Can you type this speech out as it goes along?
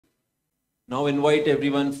Now invite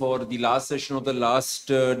everyone for the last session of the last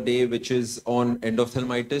day, which is on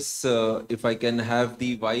endophthalmitis. If I can have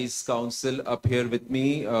the Vice Council up here with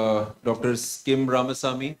me, Dr. Kim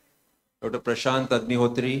Ramasamy, Dr. Prashant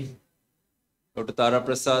Agnihotri, Dr. Tara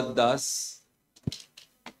Prasad Das,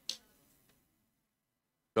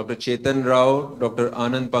 Dr. Chetan Rao, Dr.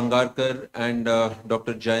 Anand Pangarkar, and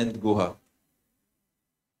Dr. Jayant Guha.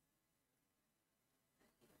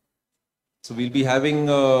 So we'll be having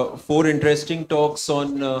 4 interesting talks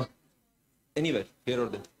on anywhere, here or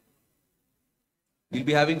there. We'll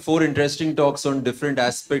be having 4 interesting talks on different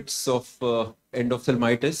aspects of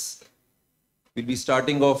endophthalmitis. We'll be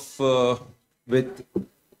starting off with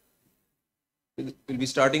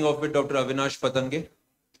Dr. Avinash Patange.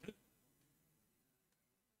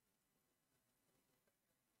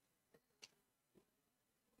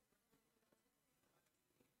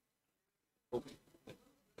 Okay.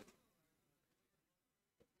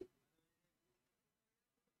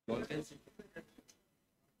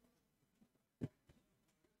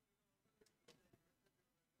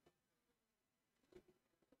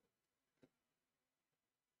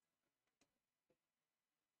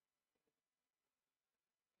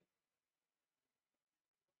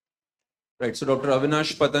 Right, so Dr.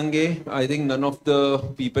 Avinash Patange, I think none of the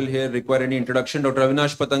people here require any introduction. Dr.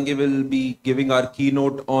 Avinash Patange will be giving our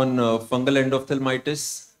keynote on fungal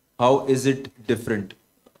endophthalmitis. How is it different?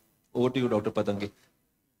 Over to you, Dr. Patange.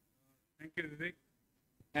 Thank you, Vivek.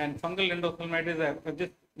 And fungal endophthalmitis, I've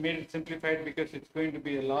just made it simplified because it's going to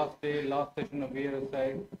be a last session of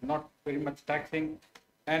VRSI, not very much taxing.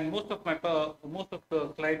 And most of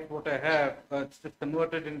the slides what I have, it's just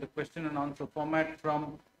converted in the question and answer format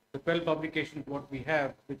from the 12 publications what we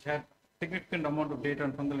have, which have significant amount of data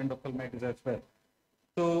on fungal endophthalmitis as well.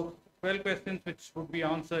 So 12 questions which would be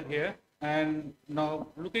answered here. And now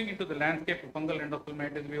looking into the landscape of fungal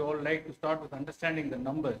endophthalmitis, we all like to start with understanding the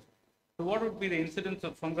numbers. So what would be the incidence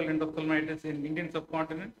of fungal endophthalmitis in Indian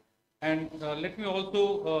subcontinent? And let me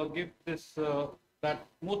also give this, that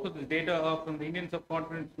most of the data are from the Indian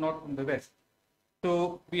subcontinent, not from the West.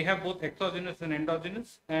 So we have both exogenous and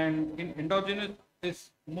endogenous, and in endogenous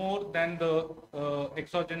is more than the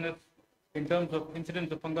exogenous in terms of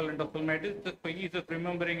incidence of fungal endophthalmitis. Just for ease of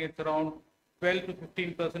remembering, it's around 12 to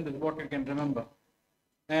 15% is what you can remember.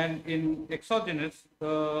 And in exogenous,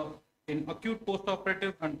 in acute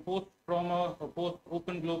postoperative and post-trauma or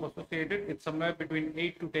post-open globe associated, it's somewhere between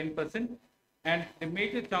 8 to 10%. And the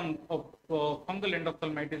major chunk of fungal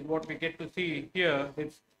endophthalmitis, what we get to see here,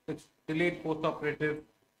 it's delayed postoperative,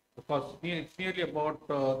 because it's nearly about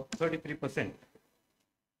 33%.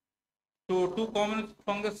 So two common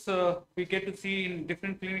fungus we get to see in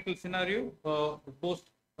different clinical scenario.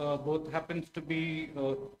 Both happens to be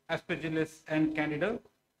Aspergillus and Candida,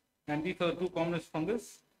 and these are two commonest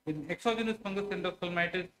fungus. In exogenous fungus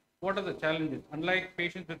endophthalmitis, what are the challenges? Unlike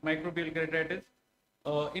patients with microbial keratitis,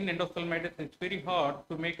 in endophthalmitis, it's very hard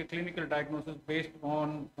to make a clinical diagnosis based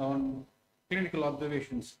on clinical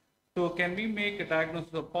observations. So can we make a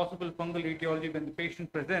diagnosis of possible fungal etiology when the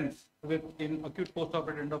patient presents with in acute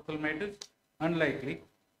postoperative endophthalmitis? Unlikely.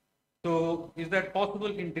 So is that possible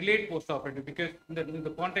in delayed postoperative? Because in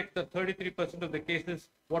the context of 33% of the cases,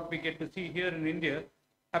 what we get to see here in India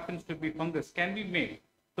happens to be fungus. Can we make?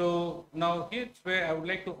 So now here's where I would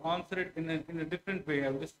like to answer it in a different way.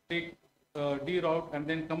 I'll just take D route and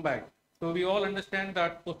then come back. So we all understand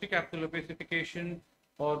that postcapsular opacification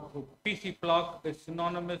or PC plaque is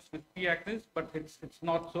synonymous with P. acnes, but it's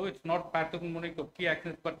not so. It's not pathognomonic of P.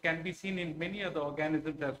 acnes, but can be seen in many other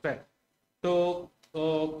organisms as well. So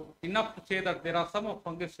enough to say that there are some of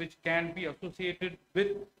fungus which can be associated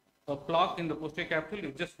with a plaque in the posterior capsule,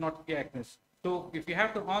 it's just not P. acnes. So if you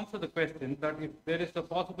have to answer the question that if there is a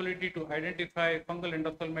possibility to identify fungal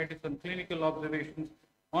endophthalmitis on clinical observations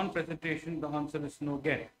on presentation, the answer is no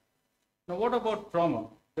again. Now what about trauma?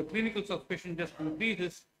 The clinical suspicion just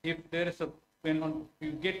increases if there is when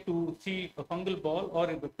you get to see a fungal ball, or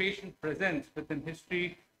if the patient presents with a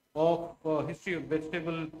history of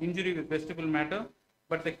vegetable injury with vegetable matter.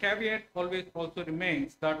 But the caveat always also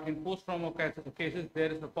remains that in post-trauma cases,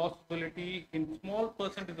 there is a possibility in small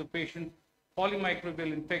percentage of patients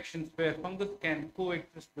polymicrobial infections where fungus can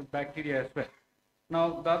coexist with bacteria as well.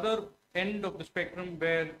 Now, the other end of the spectrum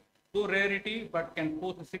where though rarity but can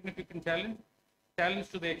pose a significant challenge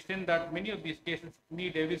to the extent that many of these cases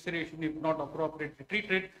need evisceration if not appropriately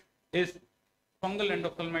treated, is fungal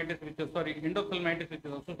endophthalmitis, endophthalmitis which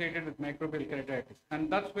is associated with microbial keratitis.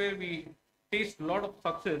 And that's where we taste a lot of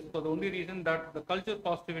success for the only reason that the culture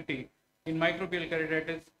positivity in microbial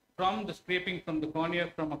keratitis from the scraping from the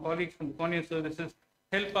cornea, from our colleagues from the cornea services,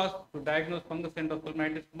 help us to diagnose fungus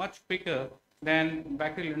endophthalmitis much quicker than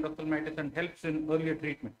bacterial endophthalmitis and helps in earlier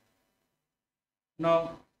treatment.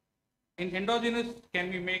 Now, in endogenous,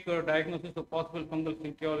 can we make a diagnosis of possible fungal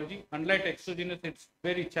etiology? Unlike exogenous, it's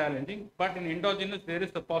very challenging, but in endogenous, there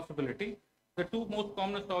is a possibility. The two most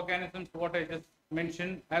commonest organisms, what I just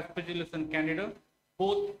mentioned, Aspergillus and Candida,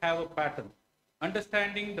 both have a pattern.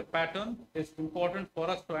 Understanding the pattern is important for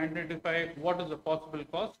us to identify what is the possible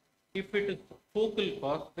cause. If it is focal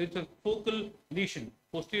cause, it's a focal lesion,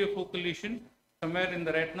 posterior focal lesion, somewhere in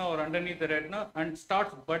the retina or underneath the retina, and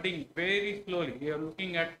starts budding very slowly. We are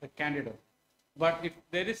looking at a Candida. But if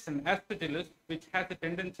there is an Aspergillus, which has a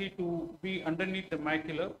tendency to be underneath the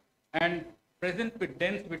macula and present with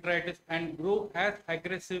dense vitritis and grow as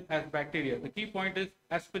aggressive as bacteria. The key point is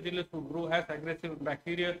Aspergillus will grow as aggressive as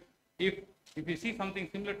bacteria. If you see something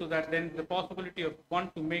similar to that, then the possibility of one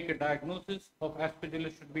to make a diagnosis of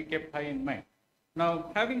Aspergillus should be kept high in mind.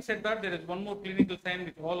 Now, having said that, there is one more clinical sign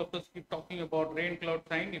which all of us keep talking about, rain cloud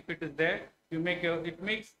sign. If it is there, it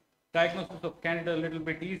makes diagnosis of Candida a little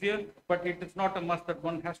bit easier, but it is not a must that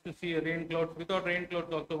one has to see a rain cloud. Without rain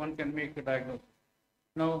clouds also one can make a diagnosis.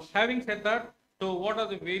 Now, having said that, so what are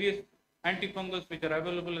the various antifungals which are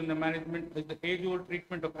available in the management? Is the age-old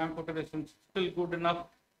treatment of amphotericin still good enough,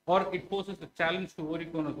 or it poses a challenge to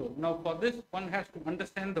voriconazole? Now, for this, one has to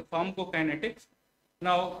understand the pharmacokinetics.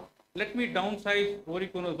 Now, let me downsize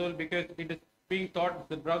voriconazole because it is being thought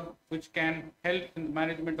the drug which can help in the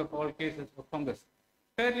management of all cases of fungus.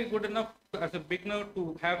 Fairly good enough as a beginner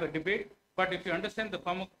to have a debate, but if you understand the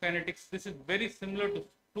pharmacokinetics, this is very similar to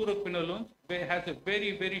fluoroquinolones, where it has a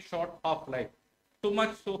very, very short half-life. So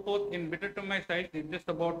much so forth in vitritomycin is just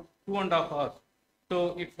about 2.5 hours.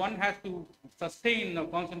 So if one has to sustain a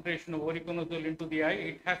concentration of voriconazole into the eye,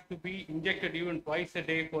 it has to be injected even twice a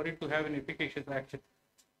day for it to have an efficacious action.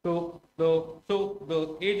 So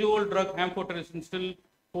the age-old drug amphotericin still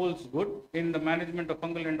holds good in the management of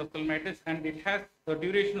fungal endophthalmitis, and it has a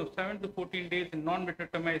duration of 7 to 14 days in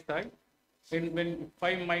non-vitritomized eye when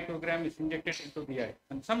 5 microgram is injected into the eye.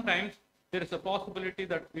 And sometimes there is a possibility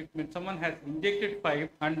that when someone has injected 5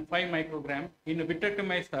 microgram in a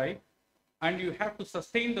vitritomized eye, and you have to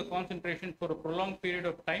sustain the concentration for a prolonged period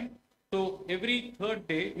of time. So every third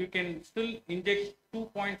day, you can still inject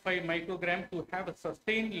 2.5 microgram to have a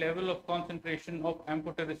sustained level of concentration of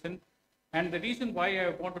amphotericin. And the reason why I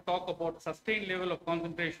want to talk about sustained level of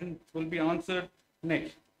concentration will be answered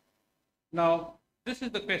next. Now, this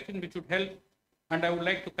is the question which would help, and I would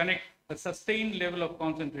like to connect a sustained level of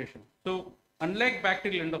concentration. So, unlike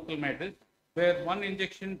bacterial endophthalmitis, where one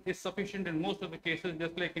injection is sufficient in most of the cases,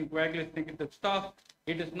 just like in coagulase negative staph,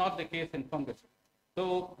 it is not the case in fungus.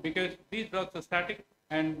 So, because these drugs are static,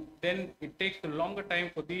 and then it takes a longer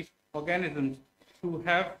time for these organisms to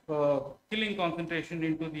have killing concentration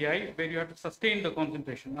into the eye, where you have to sustain the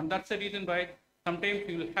concentration. And that's the reason why sometimes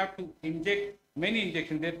you will have to inject many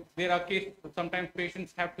injections. There are cases, sometimes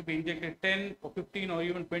patients have to be injected 10 or 15 or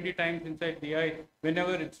even 20 times inside the eye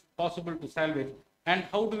whenever it's possible to salvage. And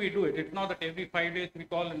how do we do it? It's not that every 5 days we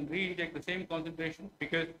call and re-inject the same concentration,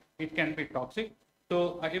 because it can be toxic.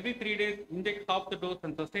 So every 3 days, inject half the dose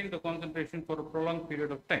and sustain the concentration for a prolonged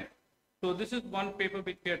period of time. So this is one paper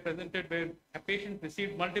which we had presented, where a patient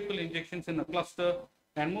received multiple injections in a cluster,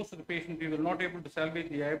 and most of the patients we were not able to salvage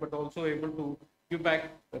the eye, but also able to give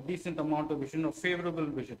back a decent amount of vision, or favorable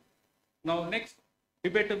vision. Now, next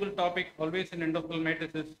debatable topic always in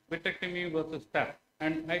endophthalmitis is vitrectomy versus TAP.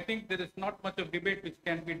 And I think there is not much of debate which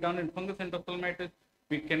can be done in fungus endophthalmitis.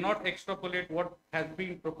 We cannot extrapolate what has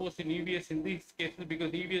been proposed in EVS in these cases,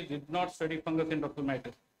 because EVS did not study fungus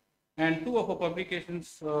endophthalmitis. And 2 of our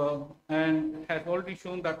publications and has already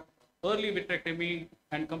shown that early vitrectomy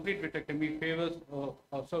and complete vitrectomy favors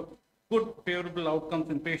also good favorable outcomes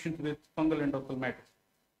in patients with fungal endophthalmitis.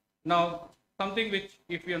 Now, something which,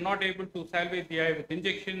 if we are not able to salvage the eye with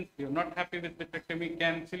injections, we are not happy with vitrectomy,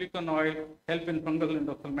 can silicone oil help in fungal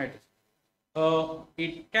endophthalmitis?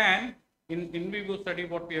 It can. In vivo study,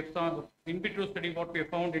 what we have found, in vitro study, what we have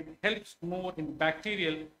found, it helps more in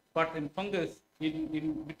bacterial, but in fungus,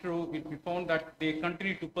 in vitro, we found that they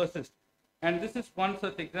continue to persist. And this is one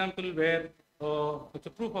such example where it's a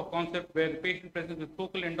proof of concept, where the patient presents with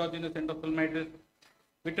focal endogenous endophthalmitis,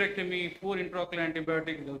 vitrectomy, poor intraocular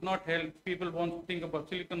antibiotic does not help. People want to think about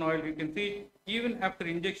silicone oil. You can see even after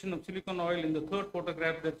injection of silicone oil in the third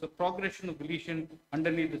photograph, there's a progression of the lesion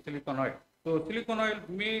underneath the silicone oil. So silicone oil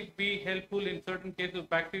may be helpful in certain cases of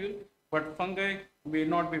bacterial, but fungi may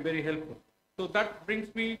not be very helpful. So that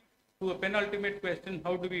brings me to a penultimate question: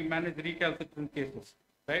 how do we manage recalcitrant cases,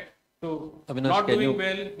 right? So Avinash, not can doing you-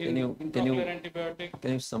 well in intraocular antibiotic.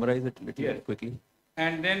 Can you summarize it a little Yes. bit quickly?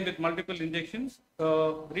 and then with multiple injections.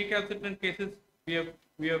 Recalcitrant cases,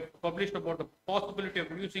 we have published about the possibility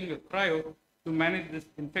of using a cryo to manage these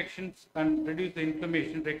infections and reduce the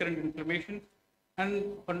inflammation, recurrent inflammation. And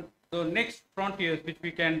on the next frontiers, which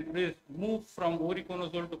we can is move from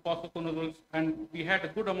voriconazole to phosphoconazoles, and we had a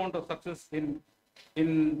good amount of success in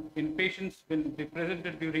patients when they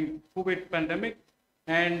presented during COVID pandemic,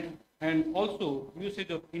 and also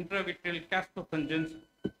usage of intravitreal caspofungins,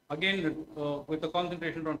 again with a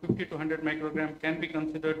concentration around 50 to 100 microgram, can be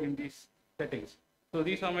considered in these settings. So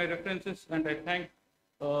these are my references, and I thank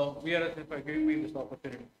VRSI for giving me this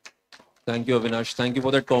opportunity. Thank you, Avinash. Thank you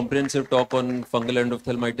for that comprehensive talk on fungal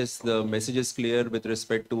endophthalmitis. The message is clear with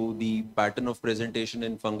respect to the pattern of presentation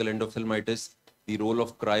in fungal endophthalmitis, the role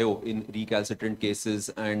of cryo in recalcitrant cases,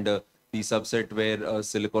 and the subset where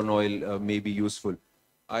silicone oil may be useful.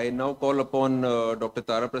 I now call upon Dr.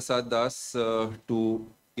 Tara Prasad Das to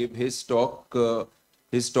give his talk.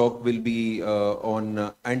 His talk will be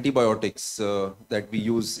on antibiotics that we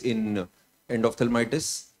use in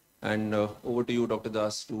endophthalmitis. And over to you, Dr.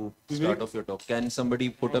 Das, to start off your talk. Can somebody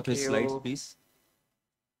put up his slides, please?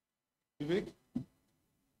 Vivek?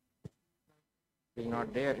 It's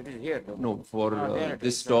not there, it is here though. No, for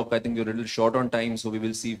this talk, I think you're a little short on time, so we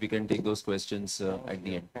will see if we can take those questions at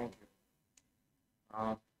the end. Thank you.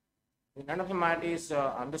 In endophthalmitis,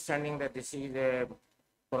 understanding that this is a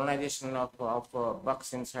colonization of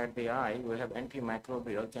bugs inside the eye, we have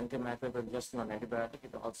antimicrobials. Antimicrobial just not antibiotic,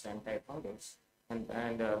 it also antifungals. And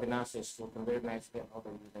Avinash has spoken very nicely how to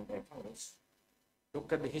use antifungals.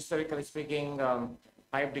 Look at the historically speaking,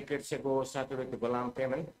 5 decades ago started with the Ghulam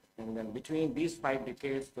payment, and then between these 5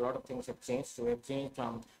 decades, a lot of things have changed. So we have changed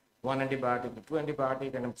from 1 antibiotic to 2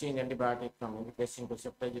 antibiotic, and have changed antibiotic from amikacin to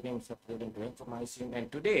ceftazidime, ceftazidime to vancomycin.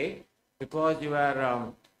 And today, because you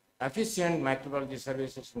are efficient microbiology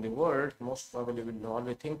services in the world, most probably will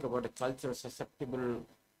always think about a culture susceptible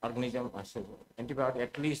organism as an antibiotic,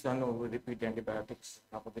 at least then we repeat antibiotics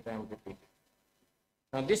half of the time repeat.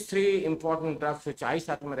 Now these 3 important drugs which I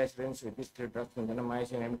started my residence with, these 3 drugs,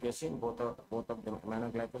 vancomycin and amikacin, both of them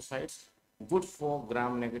aminoglycosides, good for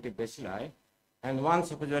gram-negative bacilli, and one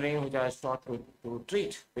cephalosporin which I sought to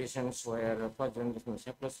treat patients where first generation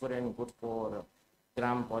cephalosporin, good for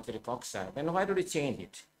gram-positive cocci. Then why did we change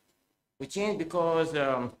it? We changed because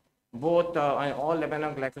both all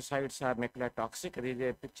aminoglycosides are macula-toxic. There is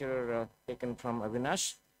a picture taken from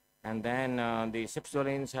Avinash. And then the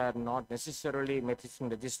cephalosporins are not necessarily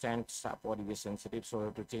medicine-resistant, or sensitive, so we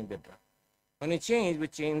have to change the drug. When we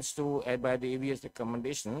change to, by the AVS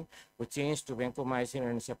recommendation, we change to vancomycin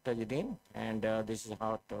and ceftazidime, and this is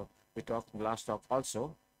how we talked last talk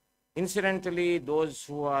also. Incidentally, those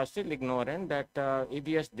who are still ignorant that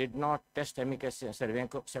AVS did not test amikacin,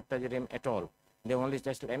 ceftazidime at all. They only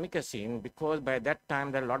tested amikacin because by that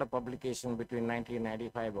time there are a lot of publications between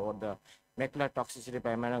 1995 about the macular toxicity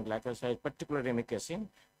by aminoglycosides, particularly amikacin,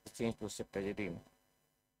 changed to ceftazidime.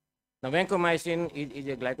 Now, vancomycin is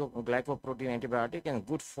a glycoprotein antibiotic and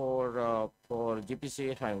good for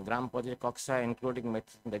GPCF and gram-positive cocci, including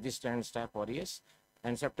resistant Staph aureus.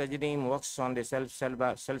 And ceftazidime works on the cell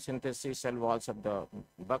synthesis, cell walls of the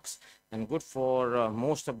bugs, and good for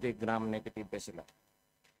most of the gram-negative bacilli.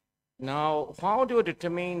 Now, how do you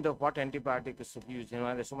determine what antibiotic is to use?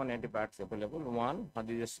 There's so many antibiotics available. One,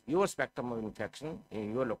 is your spectrum of infection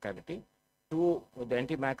in your locality. 2, the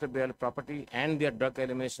antimicrobial property and their drug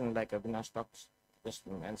elimination, like Avinash talks just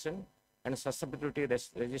mentioned, and susceptibility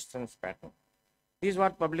resistance pattern. These were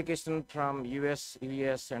publications from US,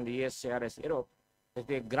 EVS, and ESCRS Europe.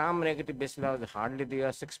 The gram-negative bacilli was hardly there,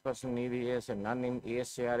 6% in EVS and none in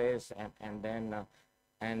ESCRS, and then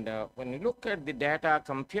when you look at the data,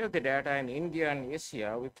 compare the data in India and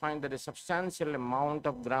Asia, we find that a substantial amount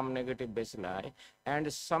of gram-negative bacilli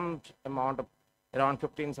and some amount of around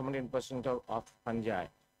 15-17% of fungi.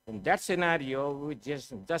 In that scenario, we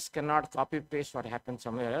just cannot copy-paste what happened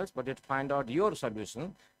somewhere else, but it find out your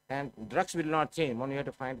solution, and drugs will not change. Only you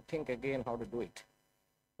have to think again how to do it.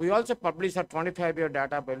 We also published a 25-year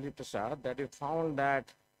data by Prasad that we found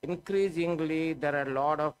that increasingly there are a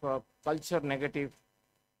lot of culture-negative.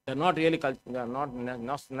 They're not really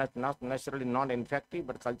not necessarily non-infective,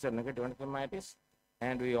 but culture-negative endophthalmitis.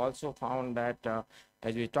 And we also found that,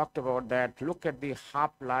 as we talked about that, look at the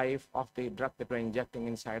half-life of the drug that we're injecting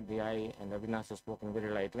inside the eye, and Avinash has spoken very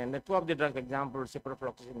lightly. And the 2 of the drug examples,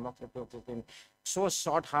 ciprofloxacin, moxifloxacin, so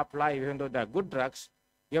short half-life, even though they're good drugs,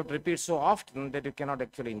 you have to repeat so often that you cannot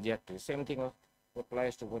actually inject it. Same thing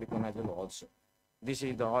applies to voriconazole also. This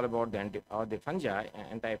is all about the fungi,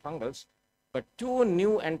 antifungals. But 2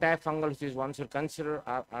 new antifungals which one should consider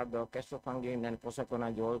are the caspofungin and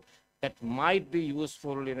posaconazole. that might be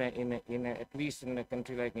useful at least in a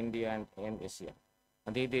country like India and Asia.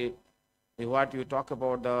 And what you talk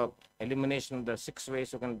about the elimination of the 6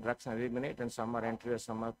 ways you can drugs and eliminate, and some are anterior,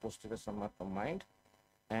 some are posterior, some are combined.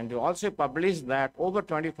 And you also published that over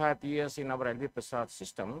 25 years in our LV Prasad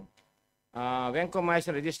system,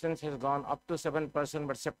 vancomycin resistance has gone up to 7%,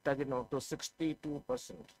 but ceftazidime up to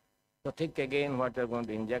 62%. So think again what you're going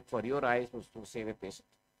to inject for your eyes to save a patient.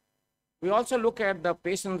 We also look at the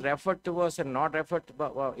patients referred to us and not referred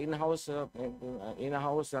to in-house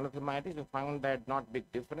endophthalmitis. We found that not big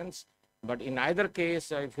difference. But in either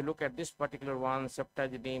case, if you look at this particular one,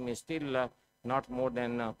 ceftazidime is still not more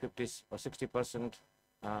than 50 or 60%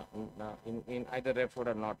 in either referred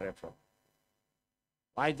or not referred.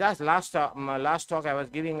 I just last talk I was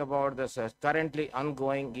giving about this currently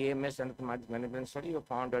ongoing EMS endophthalmitis management study. You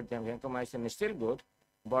found that vancomycin is still good,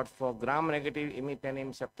 but for gram-negative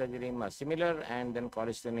imipenem, ceftazidime are similar, and then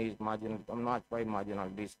cholesterol is marginal, not quite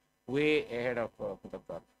marginal. This way ahead of the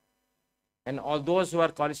curve. And all those who are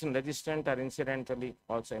cholesterol resistant are incidentally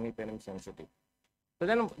also imipenem sensitive. So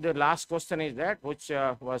then the last question is that, which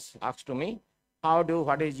was asked to me,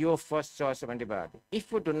 what is your first choice of antibiotic?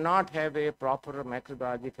 If you do not have a proper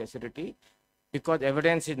microbiology facility, because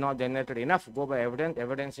evidence is not generated enough, go by evidence.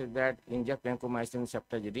 Evidence is that inject vancomycin,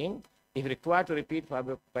 ceftazidime. If required to repeat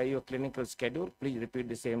by your clinical schedule, please repeat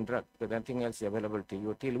the same drug, because nothing else is available to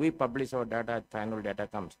you till we publish our data, final data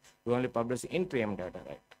comes. We only publish interim data,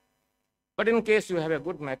 right? But in case you have a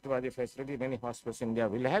good microbiology facility, many hospitals in India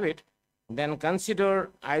will have it, then consider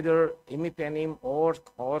either imipenem or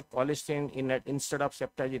colistin instead of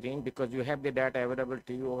ceftazidime, because you have the data available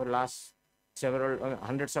to you over last several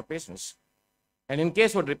hundreds of patients. And in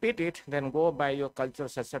case you repeat it, then go by your cultural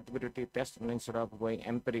susceptibility test instead of going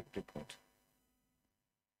empiric treatment.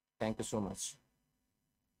 Thank you so much.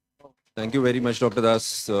 Thank you very much, Dr.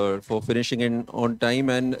 Das, for finishing in on time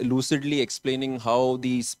and lucidly explaining how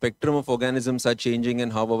the spectrum of organisms are changing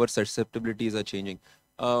and how our susceptibilities are changing.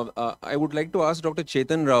 I would like to ask Dr.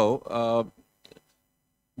 Chetan Rao,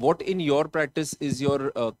 what in your practice is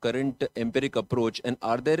your current empiric approach, and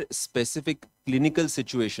are there specific clinical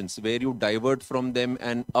situations where you divert from them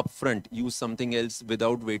and upfront use something else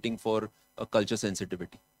without waiting for a culture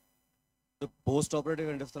sensitivity? The post-operative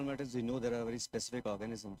endophthalmitis, we know there are very specific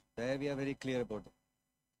organisms. There we are very clear about it.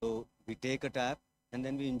 So we take a tab and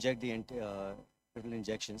then we inject the little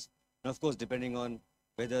injections. And of course, depending on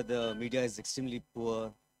whether the media is extremely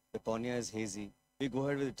poor, the cornea is hazy, we go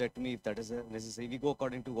ahead with vitrectomy if that is necessary. We go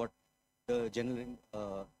according to what the general,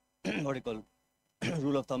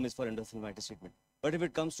 rule of thumb is for endophthalmitis treatment. But if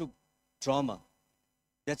it comes to trauma,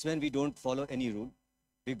 that's when we don't follow any rule.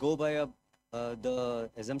 We go by the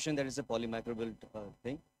assumption that it's a polymicrobial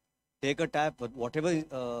thing. Take a tab, whatever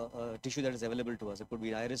tissue that is available to us. It could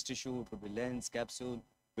be iris tissue, it could be lens, capsule,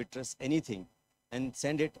 vitreous, anything, and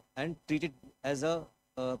send it and treat it as a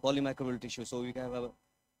polymicrobial tissue. So we can have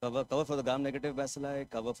a cover for the gram-negative bacilli,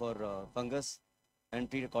 cover for fungus,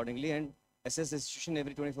 and treat accordingly, and assess the situation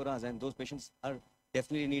every 24 hours. And those patients are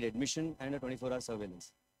definitely need admission and a 24-hour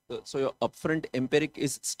surveillance. So your upfront empiric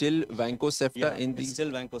is still vancomycin in the... still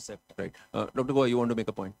vancomycin. Right. Dr. Goa, you want to make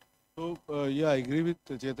a point? So, yeah, I agree with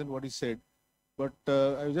Chetan what he said. But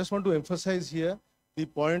I just want to emphasize here the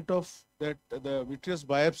point of that the vitreous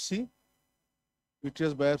biopsy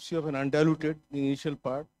of an undiluted initial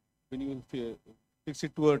part, when you fix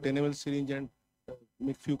it to a 10 ml syringe and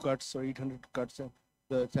make few cuts or 800 cuts,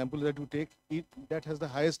 the sample that you take, that has the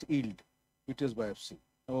highest yield, vitreous biopsy,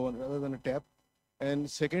 number one, rather than a tap. And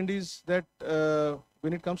second is that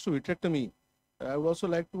when it comes to vitrectomy, I would also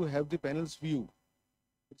like to have the panel's view.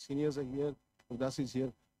 Seniors are here, Das is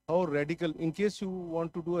here. How radical, in case you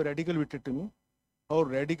want to do a radical vitrectomy, how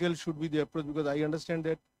radical should be the approach? Because I understand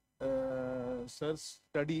that Sir's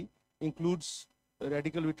study includes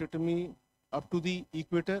radical vitrectomy up to the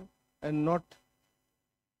equator and not.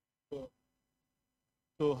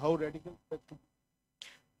 So how radical?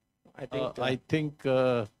 I think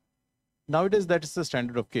nowadays that is the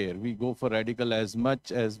standard of care. We go for radical as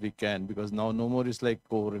much as we can, because now no more is like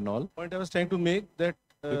core and all. Point I was trying to make that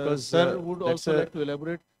Because, Sir would also like to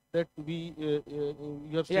elaborate that we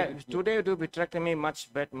you have Yeah, stated, today we do vitrectomy much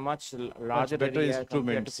larger better area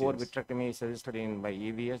compared to instruments, core yes. vitrectomy is suggested in by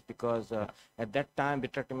EVS, because at that time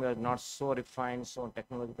vitrectomy was not so refined, so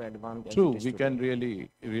technologically advanced. as True, it is we today. can really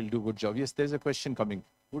do good job. Yes, there's a question coming.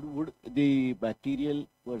 Would the bacterial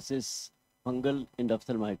versus fungal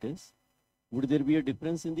endophthalmitis, would there be a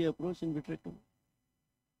difference in the approach in vitrectomy?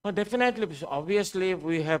 Well, definitely, obviously,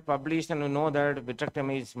 we have published and we know that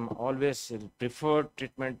vitrectomy is always preferred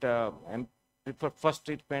treatment, and preferred first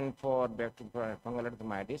treatment for fungal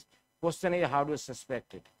endophthalmitis. Question is, how do you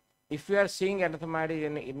suspect it? If you are seeing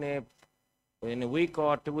endophthalmitis in a week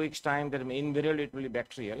or 2 weeks time, then invariably it will be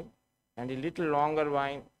bacterial, and a little longer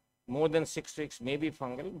while, more than 6 weeks, may be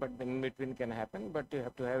fungal, but then in between can happen. But you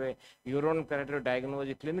have to have a urine character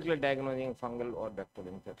diagnosis, clinically diagnosing fungal or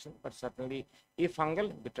bacterial infection. But certainly, if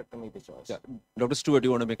fungal, vitrectomy is the choice. Yeah. Dr. Stewart, you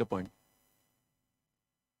want to make a point?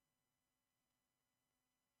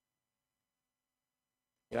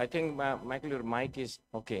 Yeah, I think, Michael, your mic is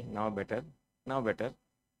okay. Now better. Now better.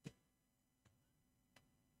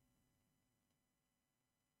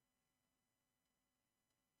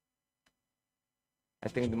 I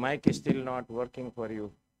think the mic is still not working for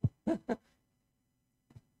you.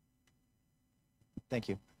 Thank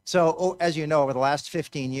you. So, as you know, over the last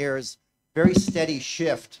 15 years, very steady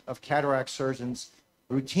shift of cataract surgeons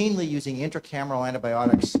routinely using intracameral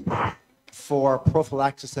antibiotics for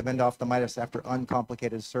prophylaxis of endophthalmitis after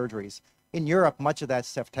uncomplicated surgeries. In Europe, much of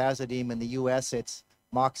that's ceftazidime. In the US, it's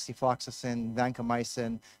moxifloxacin,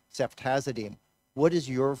 vancomycin, ceftazidime. What is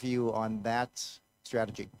your view on that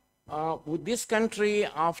strategy? With this country,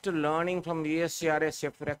 after learning from VRSI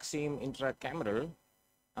cefuroxime intracameral,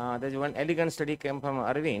 there's one elegant study came from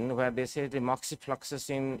Arvind where they say the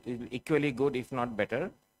moxifloxacin is equally good, if not better.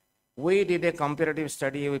 We did a comparative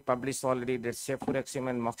study, we published already that cefuroxime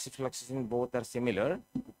and moxifloxacin both are similar.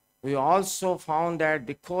 We also found that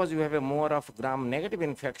because you have a more of gram-negative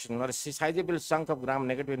infection or a sizable chunk of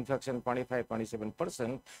gram-negative infection,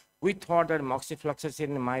 25-27%, we thought that moxifloxacin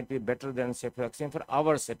might be better than cefuroxime for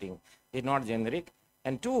our setting. It's not generic.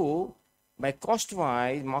 And two, by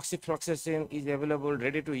cost-wise, moxifloxacin is available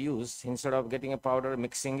ready to use instead of getting a powder,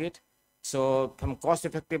 mixing it. So from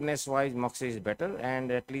cost-effectiveness-wise, Moxi is better,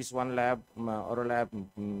 and at least one lab, oral lab,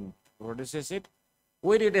 produces it.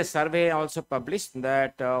 We did a survey also published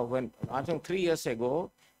that when I think 3 years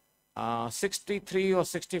ago, 63 or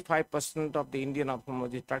 65% of the Indian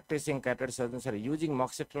ophthalmology practicing cataract surgeons are using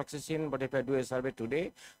moxifloxacin. But if I do a survey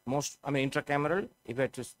today, intracameral, if I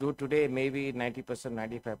just do today, maybe 90%,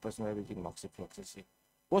 95% are using moxifloxacin.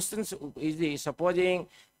 Questions is supposing,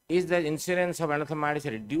 is the incidence of endophthalmitis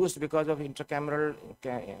reduced because of intracameral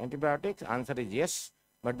antibiotics? Answer is yes.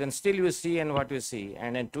 But then still you see and what you see.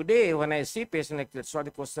 And then today, when I see patients, that's what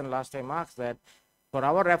the question last time asked, that for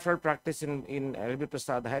our referral practice in LB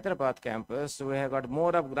Prasad Hyderabad campus, we have got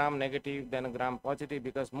more of gram-negative than gram-positive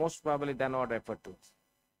because most probably they're not referred to.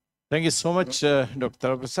 Thank you so much,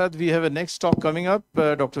 Dr. Prasad. We have a next talk coming up.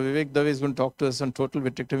 Dr. Vivek Dave is going to talk to us on total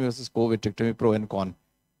vitrectomy versus co-vitrectomy, pro and con.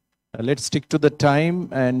 Let's stick to the time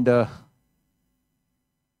and...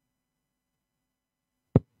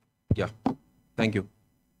 Yeah, thank you.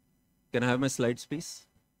 Can I have my slides, please?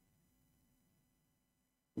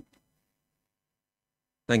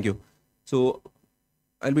 Thank you. So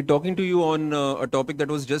I'll be talking to you on a topic that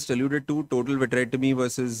was just alluded to, total vitrectomy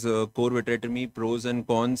versus core vitrectomy, pros and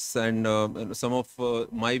cons, and some of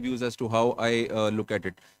my views as to how I look at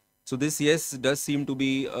it. So this, yes, does seem to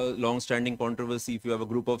be a long-standing controversy. If you have a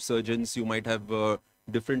group of surgeons, you might have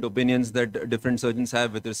different opinions that different surgeons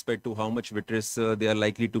have with respect to how much vitreous they are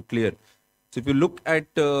likely to clear. So if you look at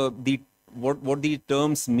what the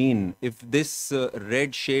terms mean, if this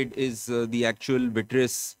red shade is the actual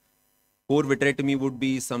vitreous, core vitrectomy would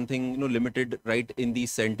be something limited right in the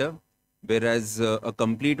center, whereas a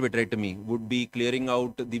complete vitrectomy would be clearing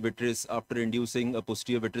out the vitreous after inducing a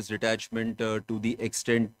posterior vitreous detachment to the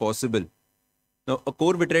extent possible. Now, a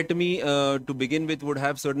core vitrectomy to begin with would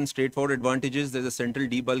have certain straightforward advantages. There's a central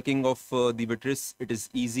debulking of the vitreous. It is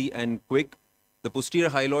easy and quick. The posterior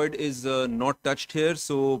hyaloid is not touched here,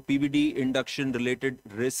 so PVD induction related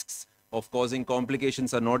risks of causing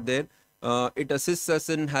complications are not there. It assists us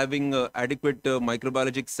in having adequate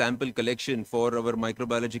microbiologic sample collection for our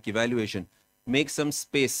microbiologic evaluation. Make some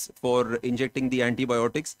space for injecting the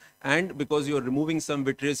antibiotics, and because you're removing some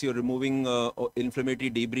vitreous, you're removing inflammatory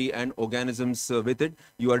debris and organisms with it,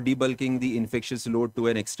 you are debulking the infectious load to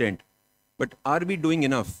an extent. But are we doing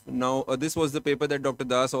enough? Now, this was the paper that Dr.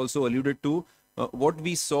 Das also alluded to. What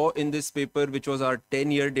we saw in this paper, which was our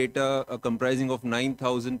 10-year data comprising of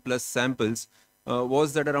 9,000 plus samples,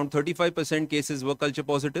 was that around 35% cases were culture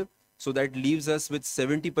positive. So that leaves us with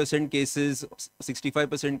 70% cases,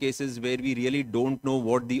 65% cases where we really don't know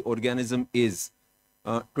what the organism is.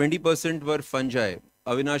 20% were fungi.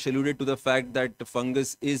 Avinash alluded to the fact that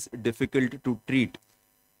fungus is difficult to treat.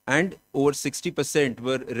 And over 60%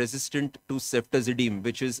 were resistant to ceftazidime,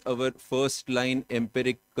 which is our first line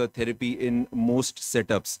empiric therapy in most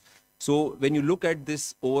setups. So when you look at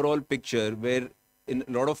this overall picture, where in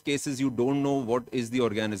a lot of cases you don't know what is the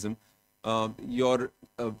organism, your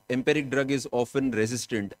empiric drug is often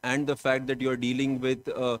resistant, and the fact that you're dealing with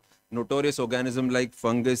notorious organism like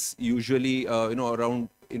fungus, usually, around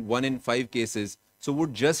in 1 in 5 cases. So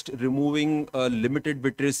would just removing a limited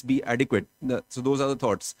vitreous be adequate? So those are the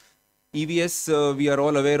thoughts. EVS, we are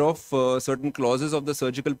all aware of certain clauses of the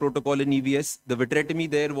surgical protocol in EVS. The vitrectomy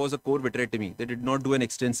there was a core vitrectomy. They did not do an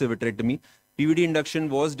extensive vitrectomy. PVD induction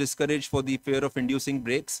was discouraged for the fear of inducing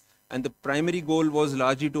breaks. And the primary goal was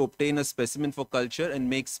largely to obtain a specimen for culture and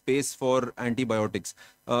make space for antibiotics.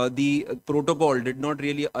 The protocol did not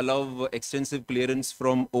really allow extensive clearance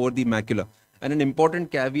from over the macula. And an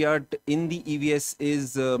important caveat in the EVS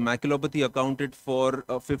is maculopathy accounted for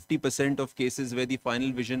 50% of cases where the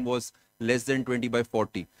final vision was less than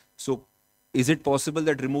 20/40. So is it possible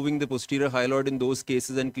that removing the posterior hyaloid in those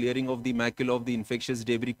cases and clearing of the macula of the infectious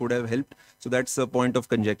debris could have helped? So that's a point of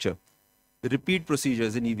conjecture. Repeat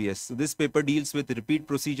procedures in EVS. So this paper deals with repeat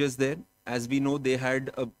procedures there. As we know, they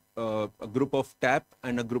had a group of TAP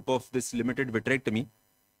and a group of this limited vitrectomy.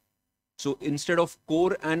 So instead of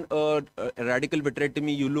core and a radical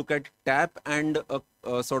vitrectomy, you look at TAP and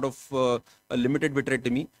a sort of a limited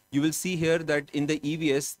vitrectomy. You will see here that in the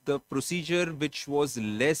EVS, the procedure which was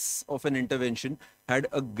less of an intervention had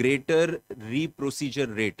a greater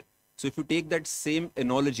reprocedure rate. So if you take that same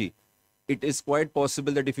analogy, it is quite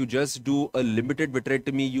possible that if you just do a limited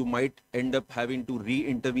vitrectomy, you might end up having to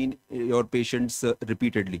re-intervene your patients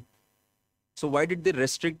repeatedly. So why did they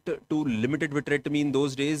restrict to limited vitrectomy in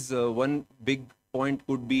those days? One big point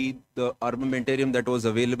could be the armamentarium that was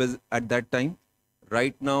available at that time.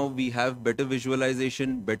 Right now, we have better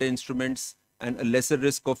visualization, better instruments, and a lesser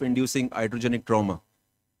risk of inducing iatrogenic trauma.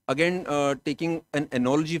 Again, taking an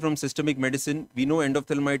analogy from systemic medicine, we know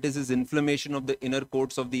endophthalmitis is inflammation of the inner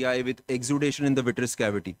coats of the eye with exudation in the vitreous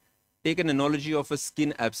cavity. Take an analogy of a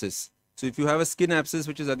skin abscess. So if you have a skin abscess,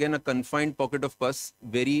 which is again a confined pocket of pus,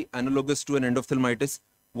 very analogous to an endophthalmitis,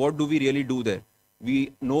 what do we really do there?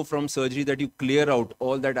 We know from surgery that you clear out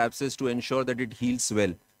all that abscess to ensure that it heals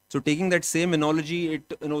well. So taking that same analogy,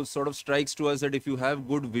 it sort of strikes to us that if you have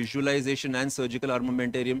good visualization and surgical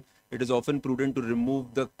armamentarium, it is often prudent to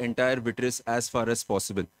remove the entire vitreous as far as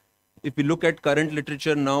possible. If we look at current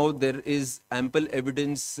literature now, there is ample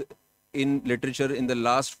evidence in literature in the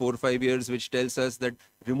last 4 or 5 years which tells us that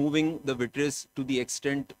removing the vitreous to the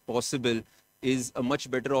extent possible is a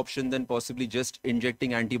much better option than possibly just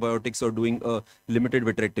injecting antibiotics or doing a limited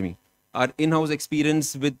vitrectomy. Our in-house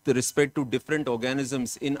experience with respect to different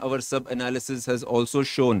organisms in our sub-analysis has also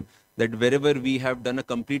shown that wherever we have done a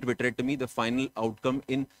complete vitrectomy, the final outcome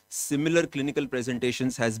in similar clinical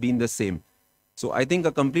presentations has been the same. So I think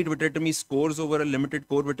a complete vitrectomy scores over a limited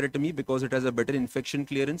core vitrectomy because it has a better infection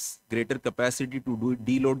clearance, greater capacity to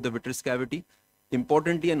deload the vitreous cavity.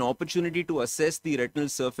 Importantly, an opportunity to assess the retinal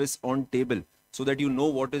surface on table so that you know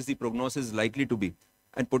what is the prognosis likely to be,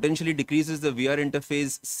 and potentially decreases the VR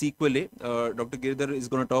interface sequelae. Dr. Girdhar is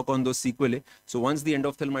going to talk on those sequelae. So once the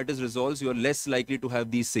endophthalmitis resolves, you are less likely to have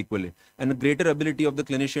these sequelae, and a greater ability of the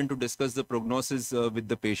clinician to discuss the prognosis with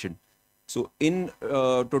the patient. So in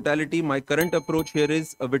totality, my current approach here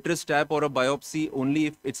is a vitreous tap or a biopsy only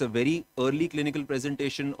if it's a very early clinical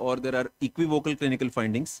presentation or there are equivocal clinical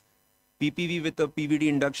findings. PPV with a PVD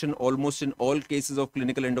induction almost in all cases of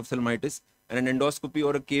clinical endophthalmitis, and an endoscopy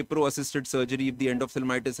or a K-Pro assisted surgery if the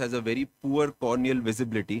endophthalmitis has a very poor corneal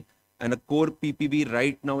visibility, and a core PPV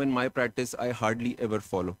right now in my practice, I hardly ever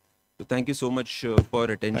follow. So thank you so much for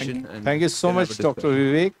attention. Thank you so much, Dr.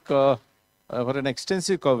 Vivek, for an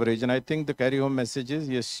extensive coverage. And I think the carry-home message is,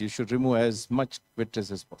 yes, you should remove as much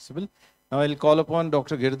vitreous as possible. Now I'll call upon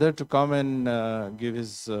Dr. Girdhar to come and give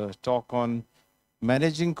his talk on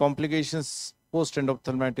managing complications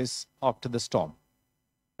post-endophthalmitis after the storm.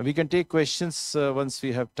 We can take questions once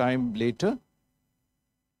we have time later.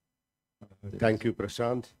 Thank you,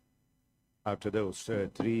 Prashant. After those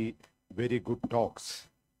 3 very good talks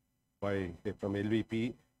from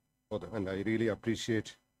LVP, and I really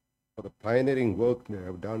appreciate for the pioneering work they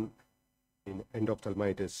have done in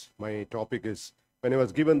endophthalmitis. My topic is, when I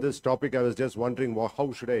was given this topic, I was just wondering,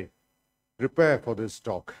 how should I prepare for this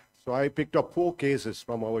talk? So I picked up 4 cases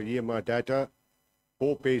from our EMR data,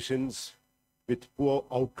 4 patients with poor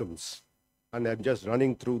outcomes. And I'm just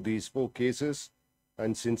running through these 4 cases.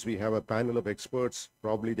 And since we have a panel of experts,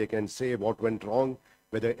 probably they can say what went wrong,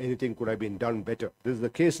 whether anything could have been done better. This is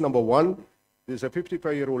the case number 1. This is a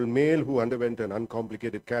 55-year-old male who underwent an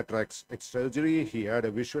uncomplicated cataract surgery. He had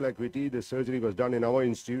a visual acuity. The surgery was done in our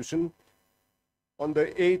institution. On the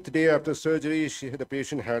 8th day after surgery, the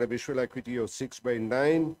patient had a visual acuity of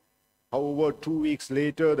 6/9. However, 2 weeks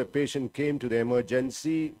later, the patient came to the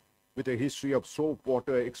emergency with a history of soap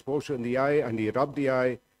water exposure in the eye, and he rubbed the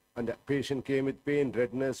eye, and the patient came with pain,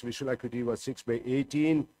 redness, visual acuity was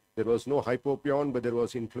 6/18. There was no hypopion, but there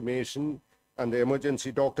was inflammation. And the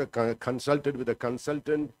emergency doctor consulted with the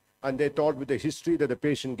consultant, and they thought with the history that the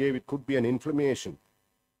patient gave, it could be an inflammation.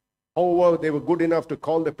 However, they were good enough to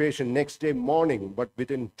call the patient next day morning, but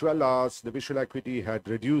within 12 hours, the visual acuity had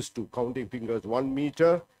reduced to counting fingers 1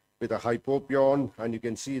 meter with a hypopion, and you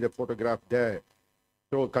can see the photograph there.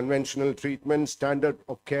 So conventional treatment, standard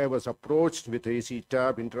of care was approached with AC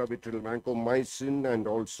tab, intravitreal vancomycin, and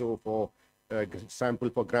also for sample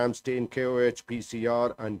for gram stain, KOH,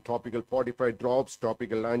 PCR, and topical fortified drops,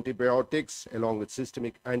 topical antibiotics, along with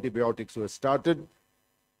systemic antibiotics were started.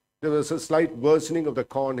 There was a slight worsening of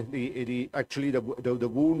the actually the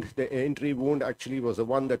wound, the entry wound actually was the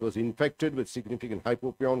one that was infected with significant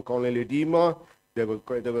hypopion corneal edema. There were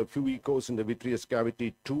a few echoes in the vitreous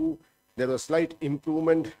cavity too. There was slight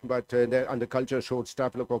improvement, but and the culture showed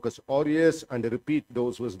Staphylococcus aureus, and a repeat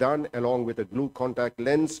dose was done along with a glue contact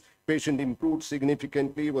lens. Patient improved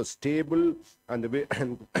significantly, was stable,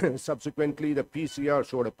 and subsequently the PCR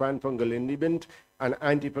showed a panfungal inhibant, and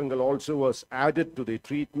antifungal also was added to the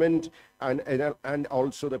treatment, and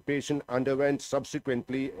also the patient underwent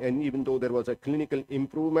subsequently, and even though there was a clinical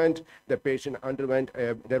improvement, the patient underwent,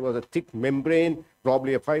 there was a thick membrane,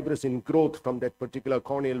 probably a fibrous ingrowth from that particular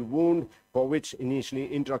corneal wound, for which initially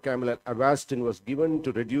intracameral Avastin was given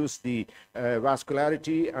to reduce the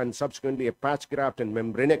vascularity, and subsequently a patch graft and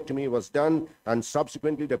membranectomy was done, and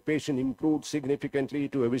subsequently the patient improved significantly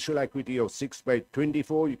to a visual acuity of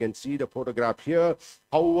 6/24. You can see the photograph here.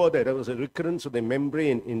 However, there was a recurrence of the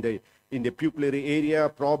membrane in the pupillary area,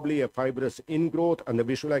 probably a fibrous ingrowth, and the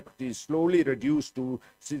visual acuity slowly reduced to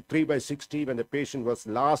 3/60 when the patient was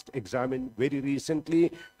last examined very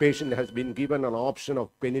recently. Patient has been given an option of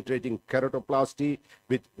penetrating keratoplasty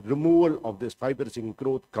with removal of this fibrous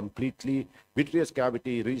ingrowth completely. Vitreous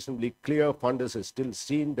cavity reasonably clear, fundus is still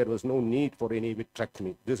seen. There was no need for any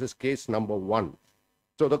vitrectomy. This is case number 1.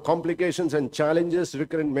 So the complications and challenges: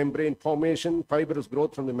 recurrent membrane formation, fibrous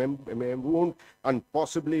growth from the wound, and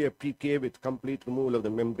possibly a PK with complete removal of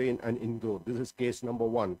the membrane and ingrowth. This is case number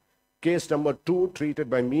 1. Case number 2, treated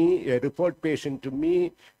by me, a referred patient to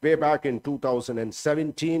me way back in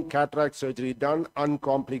 2017, cataract surgery done,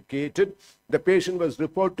 uncomplicated. The patient was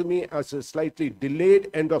referred to me as a slightly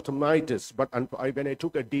delayed endophthalmitis, but when I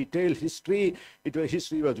took a detailed history,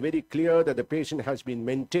 history was very clear that the patient has been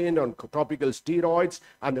maintained on topical steroids,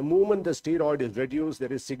 and the moment the steroid is reduced,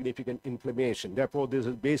 there is significant inflammation. Therefore, this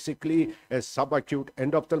is basically a subacute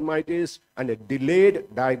endophthalmitis and a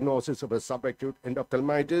delayed diagnosis of a subacute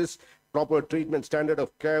endophthalmitis. Proper treatment standard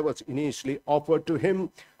of care was initially offered to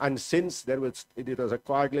him, and since it was a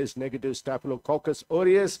coagulase negative Staphylococcus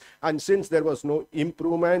aureus, and since there was no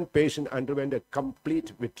improvement, patient underwent a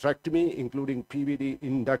complete vitrectomy, including PVD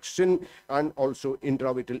induction and also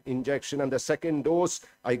intravitreal injection. And the second dose,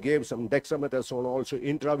 I gave some dexamethasone also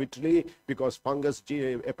intravitreally, because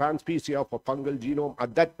a PANS PCR for fungal genome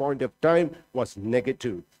at that point of time was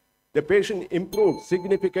negative. The patient improved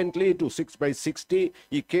significantly to 6/60.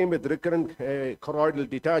 He came with recurrent choroidal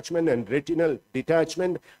detachment and retinal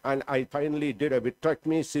detachment, and I finally did a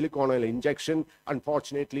vitrectomy, silicone oil injection.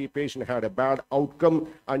 Unfortunately, patient had a bad outcome,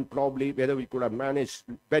 and probably whether we could have managed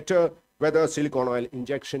better, whether silicone oil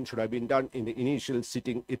injection should have been done in the initial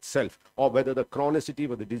sitting itself, or whether the chronicity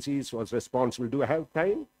of the disease was responsible. Do I have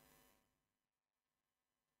time?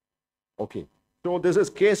 Okay. So this is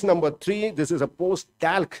case number 3. This is a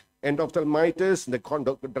post-DALC endophthalmitis.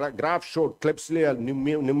 The graph showed Klebsiella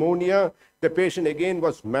pneumonia. The patient again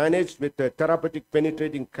was managed with a therapeutic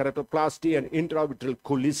penetrating keratoplasty and intravitreal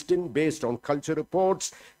colistin based on culture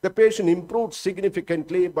reports. The patient improved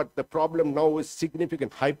significantly, but the problem now is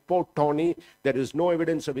significant hypotony. There is no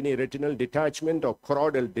evidence of any retinal detachment or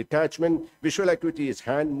choroidal detachment. Visual acuity is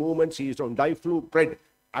hand movements. He is on diflupred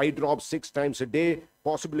eye drops 6 times a day.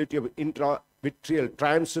 Possibility of intravitreal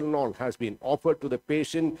triamcinolone has been offered to the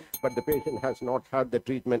patient, but the patient has not had the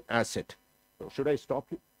treatment asset. So should I stop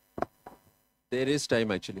you? There is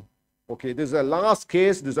time actually. Okay, this is a last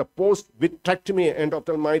case. This is a post-vitrectomy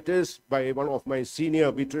endophthalmitis by one of my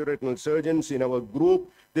senior vitreoretinal surgeons in our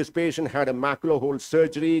group. This patient had a macular hole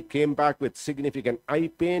surgery, came back with significant eye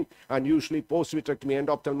pain, and usually post-vitrectomy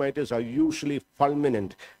endophthalmitis are usually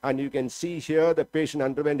fulminant. And you can see here the patient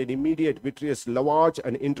underwent an immediate vitreous lavage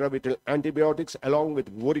and intravitreal antibiotics along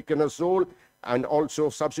with voriconazole. And also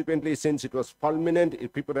subsequently, since it was fulminant,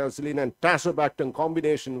 piperacillin and tazobactam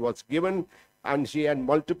combination was given, and she had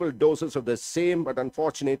multiple doses of the same, but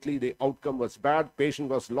unfortunately the outcome was bad. Patient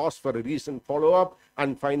was lost for a recent follow-up,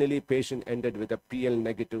 and finally patient ended with a PL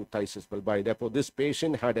negative thysis bulbi. Therefore, this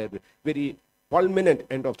patient had a very fulminant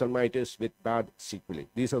endophthalmitis with bad sequelae.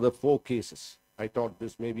 These are the 4 cases. I thought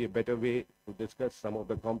this may be a better way to discuss some of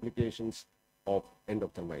the complications of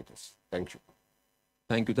endophthalmitis. Thank you.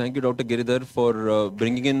 Thank you, Dr. Giridhar, for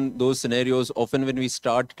bringing in those scenarios. Often when we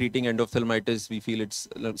start treating endophthalmitis, we feel it's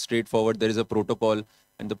straightforward. There is a protocol,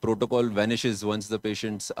 and the protocol vanishes once the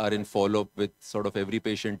patients are in follow-up with sort of every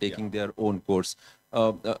patient taking their own course.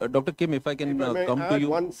 Dr. Kim, if I can If I may come to add you.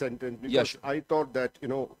 one sentence, because Yeah, sure. I thought that,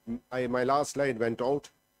 my last slide went out.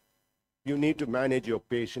 You need to manage your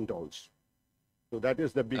patient also. So that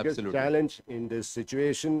is the biggest Absolutely. challenge in this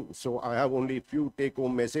situation. So I have only few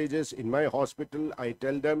take-home messages. In my hospital, I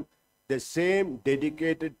tell them the same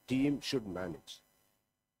dedicated team should manage.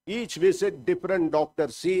 Each visit, different doctor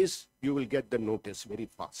sees, you will get the notice very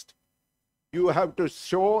fast. You have to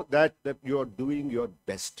show that you are doing your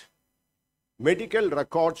best. Medical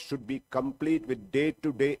records should be complete with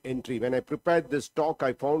day-to-day entry. When I prepared this talk,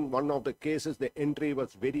 I found one of the cases, the entry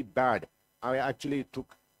was very bad. I actually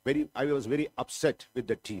I was very upset with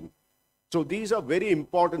the team. So these are very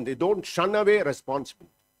important. They don't shun away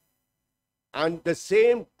responsibility. And the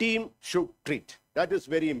same team should treat. That is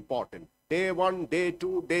very important. Day 1, day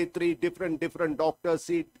 2, day 3, different doctors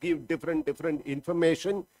give different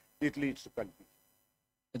information. It leads to confusion.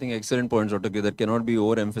 I think excellent points, Dr. Giridhar, cannot be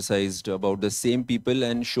overemphasized about the same people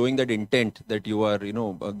and showing that intent that you are,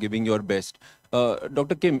 giving your best.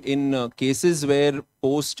 Dr. Kim, in cases where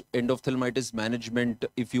post endophthalmitis management,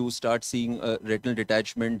 if you start seeing a retinal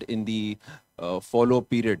detachment in the follow-up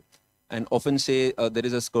period, and often say there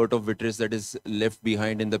is a skirt of vitreous that is left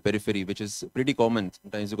behind in the periphery, which is pretty common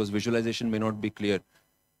sometimes because visualization may not be clear.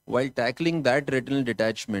 While tackling that retinal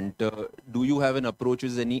detachment, do you have an approach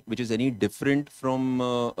which is any different from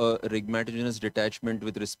a rhegmatogenous detachment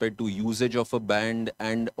with respect to usage of a band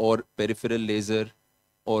and or peripheral laser,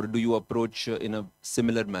 or do you approach in a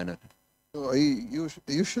similar manner? So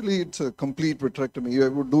usually it's a complete vitrectomy. I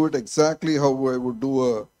would do it exactly how I would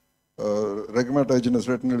do a rhegmatogenous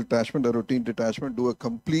retinal detachment, a routine detachment, do a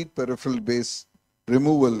complete peripheral base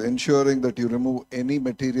removal, ensuring that you remove any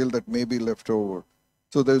material that may be left over.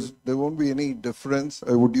 So there won't be any difference.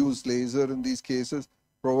 I would use laser in these cases,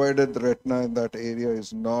 provided the retina in that area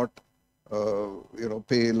is not,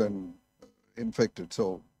 pale and infected.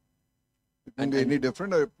 So it won't be any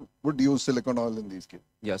different. I would use silicone oil in these cases.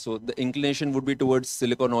 Yeah, so the inclination would be towards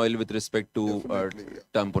silicone oil with respect to Definitely, yeah.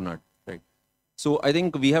 tamponade, right? So I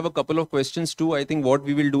think we have a couple of questions too. I think what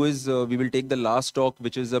we will do is we will take the last talk,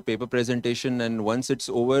 which is a paper presentation, and once it's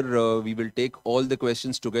over, we will take all the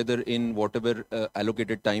questions together in whatever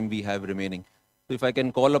allocated time we have remaining. So if I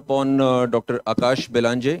can call upon Dr. Akash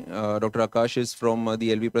Belanje. Dr. Akash is from the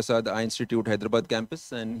LV Prasad Eye Institute, Hyderabad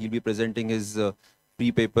campus, and he'll be presenting his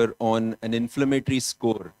free paper on an inflammatory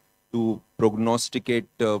score to prognosticate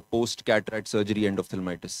post-cataract surgery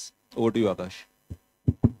endophthalmitis. Over to you, Akash.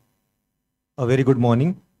 A very good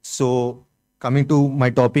morning. So coming to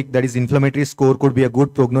my topic, that is inflammatory score could be a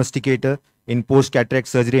good prognosticator in post-cataract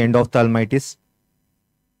surgery endophthalmitis.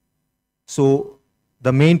 So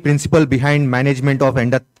the main principle behind management of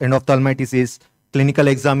endophthalmitis is clinical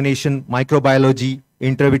examination, microbiology,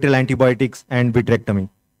 intravitreal antibiotics, and vitrectomy.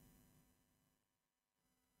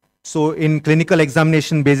 So in clinical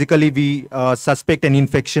examination, basically we suspect an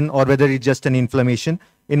infection or whether it's just an inflammation.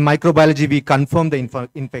 In microbiology, we confirm the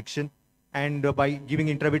infection. And by giving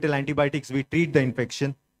intravitreal antibiotics, we treat the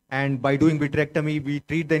infection. And by doing vitrectomy, we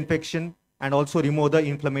treat the infection and also remove the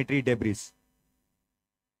inflammatory debris.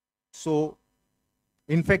 So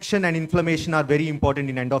infection and inflammation are very important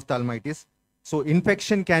in endophthalmitis. So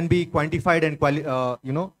infection can be quantified and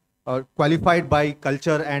qualified by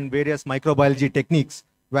culture and various microbiology techniques,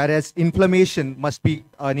 whereas inflammation must be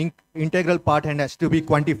an integral part and has to be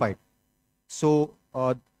quantified. So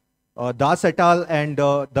Das et al. And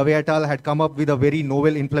Dave et al. Had come up with a very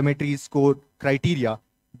novel inflammatory score criteria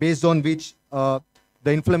based on which the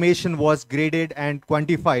inflammation was graded and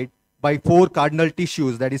quantified by 4 cardinal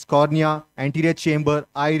tissues, that is cornea, anterior chamber,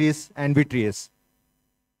 iris, and vitreous.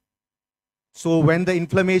 So when the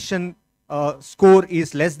inflammation score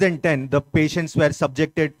is less than 10, the patients were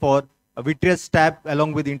subjected for a vitreous stab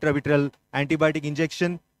along with intravitreal antibiotic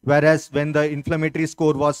injection, whereas when the inflammatory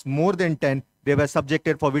score was more than 10, they were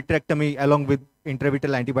subjected for vitrectomy along with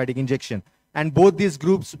intravitreal antibiotic injection. And both these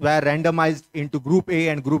groups were randomized into Group A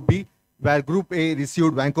and Group B, where Group A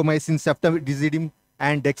received vancomycin, ceftazidime,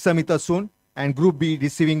 and dexamethasone, and Group B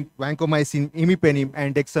receiving vancomycin, imipenem,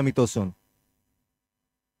 and dexamethasone.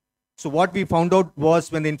 So what we found out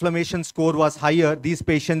was when the inflammation score was higher, these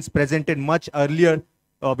patients presented much earlier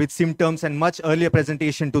with symptoms and much earlier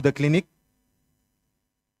presentation to the clinic.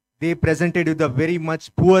 They presented with a very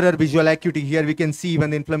much poorer visual acuity. Here we can see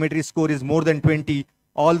when the inflammatory score is more than 20,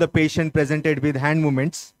 all the patient presented with hand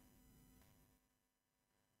movements.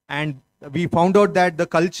 And we found out that the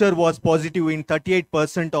culture was positive in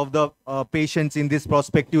 38% of the patients in this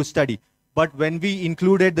prospective study. But when we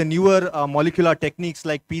included the newer molecular techniques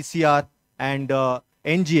like PCR and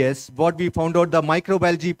NGS, what we found out, the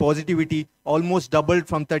microbiology positivity almost doubled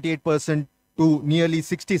from 38% to nearly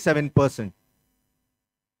 67%.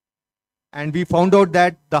 And we found out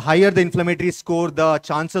that the higher the inflammatory score, the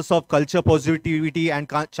chances of culture positivity and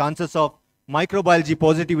chances of microbiology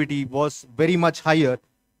positivity was very much higher.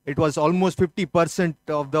 It was almost 50%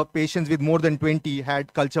 of the patients with more than 20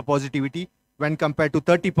 had culture positivity when compared to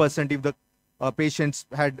 30% if the patients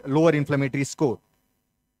had lower inflammatory score.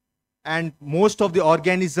 And most of the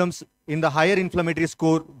organisms in the higher inflammatory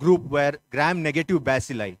score group were gram-negative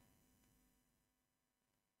bacilli.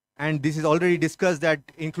 And this is already discussed that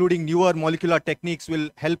including newer molecular techniques will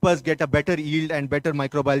help us get a better yield and better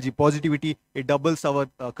microbiology positivity. It doubles our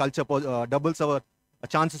doubles our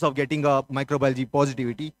chances of getting a microbiology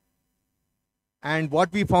positivity. And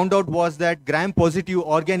what we found out was that gram-positive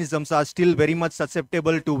organisms are still very much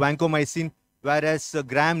susceptible to vancomycin, whereas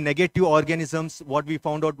gram-negative organisms, what we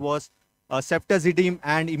found out was ceftazidime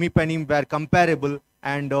and imipenem were comparable,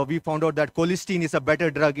 and we found out that colistin is a better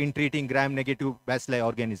drug in treating gram-negative bacilli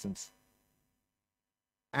organisms.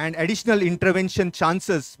 And additional intervention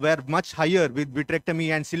chances were much higher with vitrectomy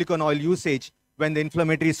and silicone oil usage when the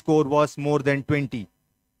inflammatory score was more than 20.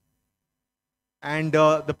 And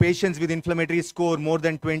the patients with inflammatory score more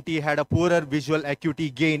than 20 had a poorer visual acuity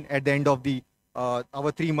gain at the end of the our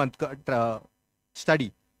 3-month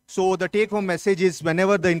study. So the take-home message is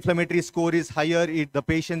whenever the inflammatory score is higher, the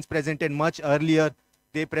patients presented much earlier,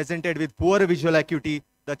 they presented with poor visual acuity,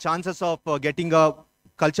 the chances of getting a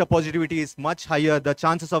culture positivity is much higher, the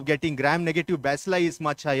chances of getting gram-negative bacilli is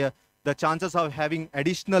much higher, the chances of having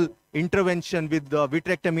additional intervention with the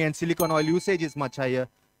vitrectomy and silicone oil usage is much higher.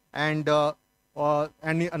 And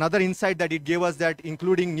another insight that it gave us that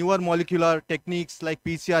including newer molecular techniques like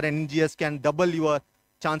PCR and NGS can double your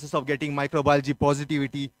chances of getting microbiology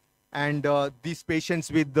positivity. And these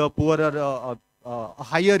patients with the poorer,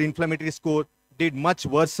 higher inflammatory score did much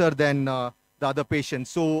worse than the other patients.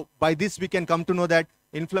 So by this we can come to know that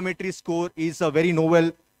inflammatory score is a very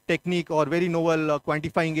novel technique or very novel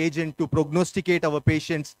quantifying agent to prognosticate our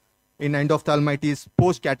patients in endophthalmitis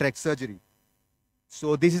post-cataract surgery.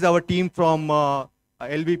 So this is our team from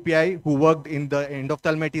LVPI who worked in the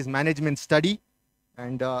endophthalmitis management study.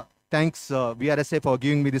 And thanks VRSI for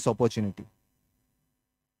giving me this opportunity.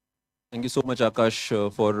 Thank you so much,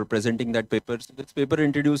 Akash, for presenting that paper. So this paper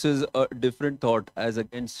introduces a different thought as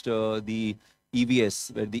against the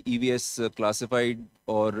EVS, where the EVS classified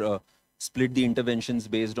or split the interventions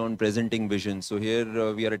based on presenting vision. So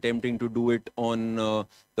here we are attempting to do it on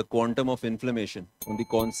the quantum of inflammation, on the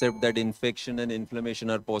concept that infection and inflammation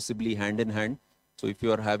are possibly hand in hand. So if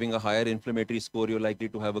you are having a higher inflammatory score, you're likely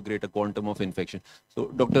to have a greater quantum of infection. So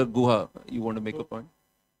Dr. Guha, you want to make a point?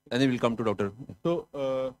 And then we'll come to Dr.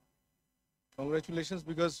 So congratulations,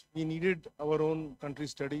 because we needed our own country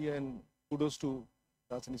study, and kudos to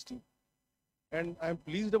Das and his team. And I'm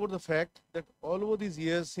pleased about the fact that all over these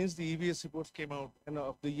years since the EVS reports came out and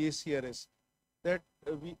of the EACRS, that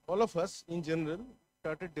all of us in general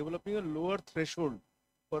started developing a lower threshold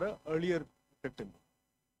for an earlier vitrectomy.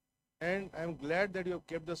 And I'm glad that you have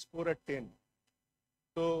kept the score at 10.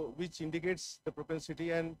 So which indicates the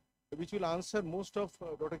propensity and which will answer most of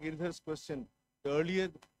Dr. Girdhar's question earlier.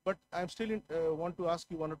 But I'm still want to ask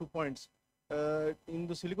you 1 or 2 points. In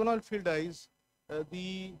the silicone oil filled eyes,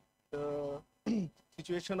 the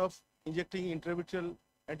situation of injecting intravitreal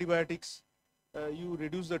antibiotics, you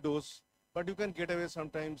reduce the dose, but you can get away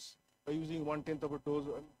sometimes by using 1/10 of a dose.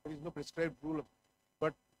 There is no prescribed rule,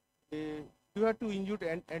 but you have to inject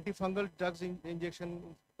antifungal drugs in injection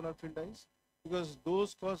in silicone oil filled eyes, because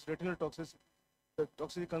those cause retinal toxicity. The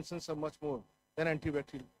toxicity concerns are much more than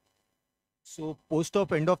antibacterial. So post-op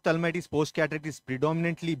endophthalmitis post-cataract is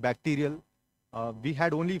predominantly bacterial. We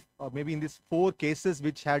had only maybe in these 4 cases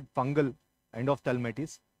which had fungal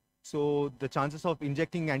endophthalmitis. So the chances of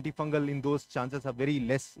injecting antifungal in those chances are very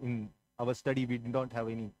less in our study. We did not have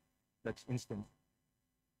any such instance.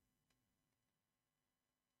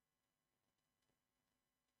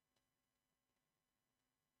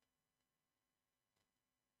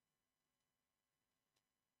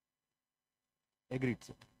 Agreed,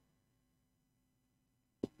 sir.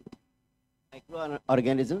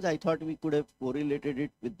 Microorganisms, I thought we could have correlated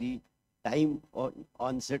it with the time or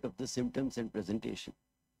onset of the symptoms and presentation,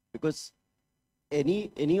 because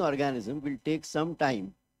any organism will take some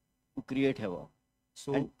time to create havoc.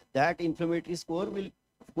 So, and that inflammatory score will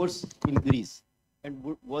of course increase.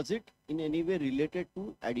 And was it in any way related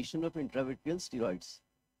to addition of intravitreal steroids?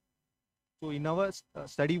 So in our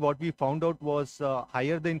study, what we found out was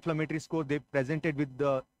higher the inflammatory score, they presented with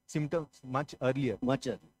the symptoms much earlier. Much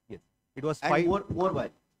earlier. Yes. It was And 5. more why?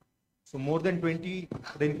 So more than 20,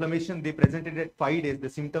 the inflammation they presented at 5 days. The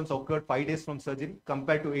symptoms occurred 5 days from surgery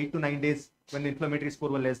compared to 8 to 9 days when the inflammatory score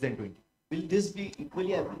was less than 20. Will this be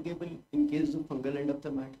equally applicable in case of fungal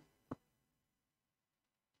endophthalmitis?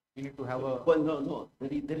 We need to have a. Well, no.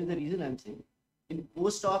 There is a reason I'm saying. In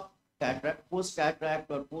post-op cataract,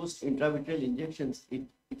 post-cataract or post-intravitreal injections, if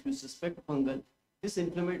you suspect fungal, this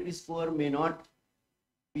inflammatory score may not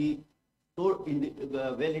be so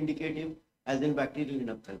well indicative as in bacterial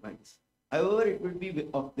endophthalmitis. However, it will be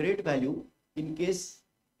of great value in case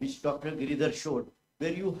which Dr. Giridhar showed,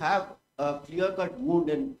 where you have a clear-cut wound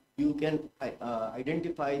and you can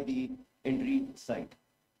identify the entry site.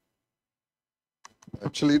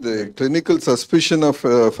 Actually, the clinical suspicion of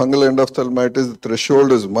fungal endophthalmitis, the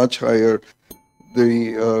threshold is much higher.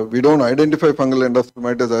 We don't identify fungal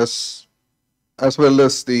endophthalmitis as well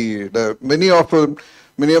as many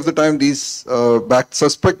of the time these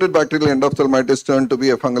suspected bacterial endophthalmitis turn to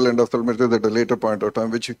be a fungal endophthalmitis at a later point of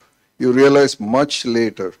time, which you realize much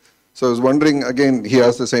later. So I was wondering, again, he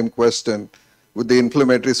asked the same question, would the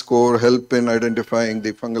inflammatory score help in identifying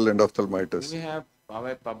the fungal endophthalmitis? We have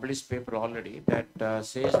our published paper already that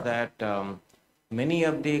says that many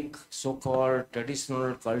of the so-called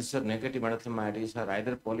traditional culture negative endophthalmitis are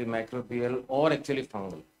either polymicrobial or actually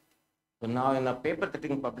fungal. So now in a paper that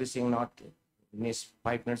I'm publishing, not in these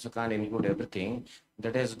 5 minutes, you can't include everything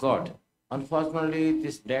that has got. Unfortunately,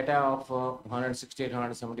 this data of 168,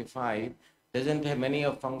 175 doesn't have many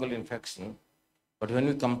of fungal infection. But when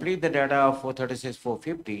we complete the data of 436,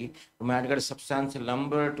 450, we might get a substantial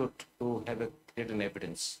number to have a create an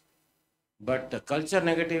evidence. But the culture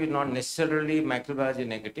negative is not necessarily microbiology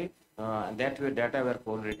negative. And that way data we are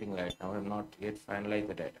correlating right now. We have not yet finalized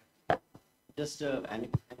the data. Just an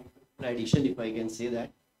addition, if I can say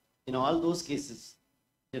that. In all those cases,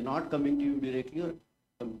 they're not coming to you directly or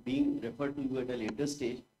being referred to you at a later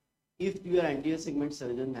stage. If your anterior segment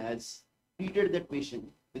surgeon has treated that patient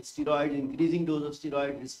with steroid, increasing dose of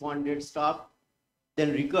steroid, responded, stopped,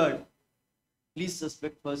 then recurred, please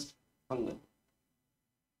suspect first fungal.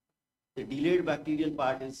 The delayed bacterial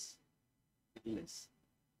part is less.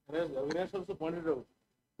 As Avinash also pointed out,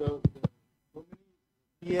 the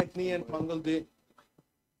P. acne and fungal,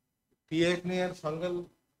 P. acne and fungal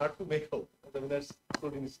hard to make out. As Avinash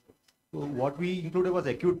told in his. So what we included was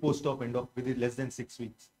acute post-op endo within less than 6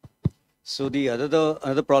 weeks. So the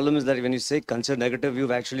another problem is that when you say culture negative,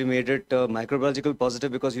 you've actually made it microbiological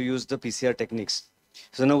positive because you use the PCR techniques.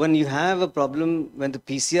 So now when you have a problem, when the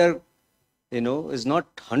PCR, is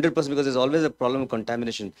not 100% because there's always a problem of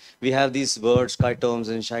contamination. We have these words, chitomes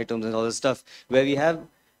and shitomes and all this stuff where we have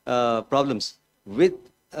problems with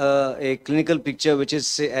a clinical picture, which is,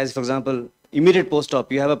 say, as for example, immediate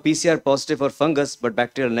post-op, you have a PCR positive for fungus, but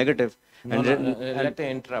bacterial negative. Let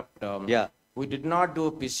me interrupt. Yeah. We did not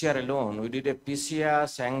do PCR alone. We did a PCR,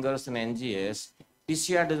 Sanger's, and NGS.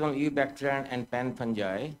 PCR does not give bacteria and pan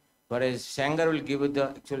fungi, whereas Sanger will give it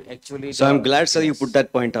the actually. So I'm glad, sir, you put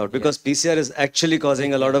that point out because PCR is actually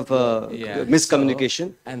causing a lot of miscommunication.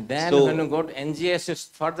 So, and then when you go to NGS, is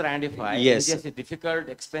further identified. Yes. NGS is difficult,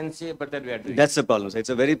 expensive, but that we are doing. That's the problem. So it's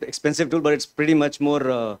a very expensive tool, but it's pretty much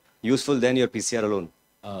more useful than your PCR alone.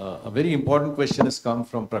 A very important question has come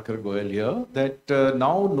from Prakhar Goyal here that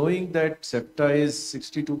now knowing that septa is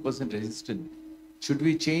 62% resistant, should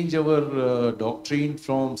we change our doctrine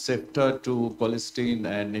from septa to colistin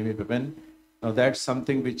and imipenem? Now that's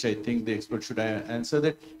something which I think the expert should answer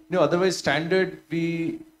that. Otherwise standard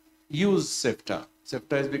we use septa.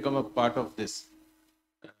 Septa has become a part of this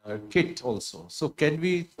kit also. So can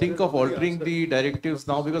we think of altering the directives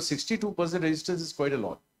now because 62% resistance is quite a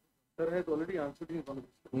lot. Sir has already answered in one of the.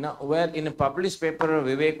 Now, well, in a published paper,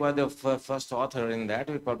 Vivek was the first author in that.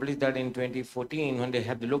 We published that in 2014 when they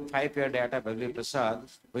had to look 5-year data by Vivek Prasad.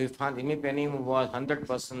 We found imipenem was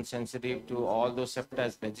 100% sensitive to all those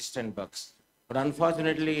septa resistant bugs. But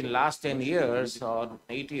unfortunately, in last 10 years or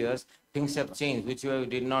 8 years, things have changed, which we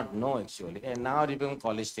did not know actually. And now it became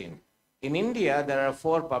colistin. In India, there are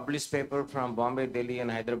 4 published papers from Bombay, Delhi, and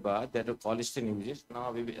Hyderabad that are colistin uses.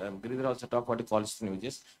 Now, Giridhar also talked about the colistin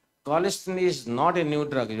uses. Colistin is not a new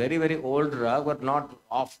drug, very, very old drug, but not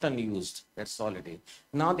often used. That's all it is.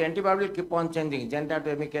 Now the antibody will keep on changing.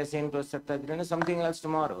 Gentamicin to ceftazidime, something else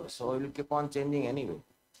tomorrow. So it will keep on changing anyway.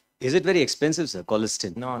 Is it very expensive, sir,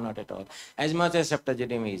 colistin? No, not at all. As much as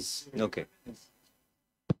ceftazidime is. Okay.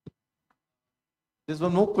 There's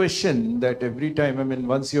one more question that every time, I mean,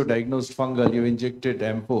 once you're diagnosed fungal, you injected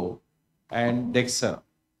Ampo and Dexa.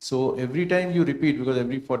 So every time you repeat, because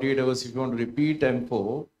every 48 hours, if you want to repeat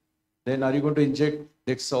Ampo, then are you going to inject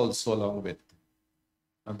Dexa also along with?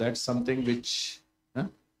 Now that's something which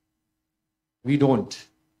we don't.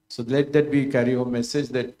 So let that be carry home message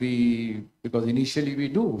that we, because initially we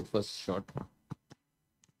do first shot.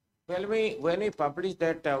 Well, when we published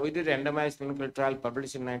that, we did randomized clinical trial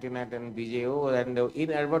published in 1999 BJO, and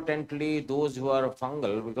inadvertently those who are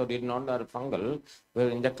fungal, because they did not know fungal, were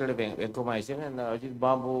injected with vancomycin, and Ajit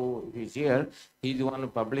Babu is here, he's the one who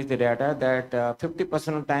published the data that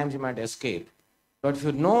 50% of times you might escape. But if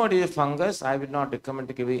you know it is a fungus, I would not recommend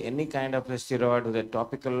to give you any kind of a steroid with a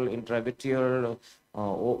topical, intravitreal,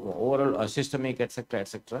 oral, systemic, etc.,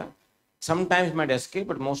 etc. Sometimes you might escape,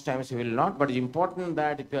 but most times you will not. But it's important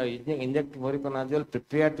that if you are injecting voriconazole,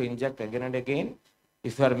 prepare to inject again and again.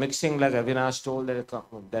 If you are mixing, like Avinash told, that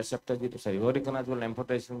voriconazole and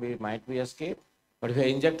amphotericin B might be escape. But if you are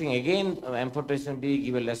injecting again, amphotericin B,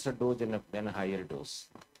 give a lesser dose than a higher dose.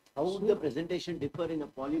 How would the presentation differ in a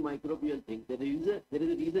polymicrobial thing? There is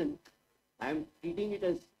a reason I am treating it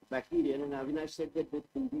as bacterial, and Avinash said that this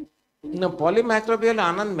will be. No, polymicrobial,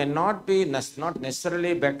 Anand, may not be not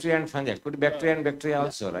necessarily bacteria and fungi. It could be bacteria and bacteria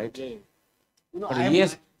also, right? No, But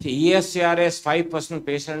ESCRS 5%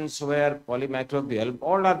 patients were polymicrobial.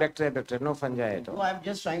 All are bacteria, no fungi at all. No, I'm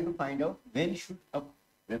just trying to find out when should a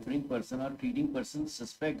referring person or treating person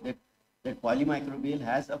suspect that polymicrobial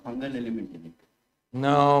has a fungal element in it.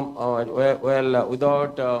 No,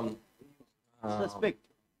 without Suspect.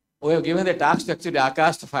 we have given the task actually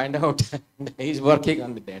Akash to find out. He's working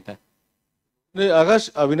on the data.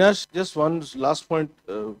 Akash, Avinash, just one last point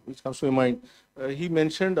which comes to my mind.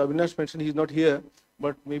 Avinash mentioned he's not here,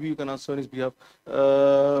 but maybe you can answer on his behalf.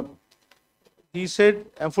 He said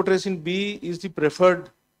amphotericin B is the preferred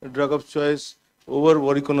drug of choice over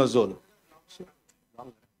voriconazole.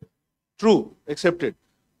 True, accepted.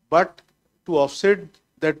 But to offset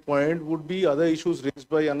that point would be other issues raised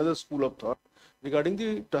by another school of thought regarding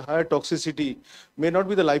the higher toxicity. May not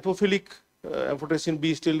be the lipophilic amphotericin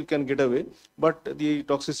B still can get away, but the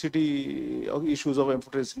toxicity issues of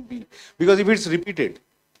amphotericin B. Because if it's repeated,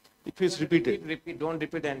 don't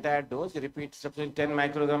repeat the entire dose. Repeat 10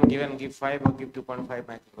 microgram, give 5 or give 2.5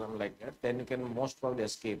 microgram like that. Then you can most probably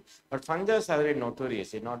escape. But fungus are very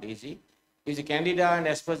notorious. It's not easy. Is Candida and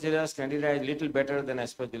Aspergillus. Candida is little better than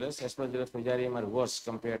Aspergillus. Aspergillus fusarium are worse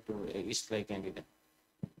compared to yeast-like Candida.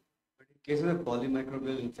 But in case of a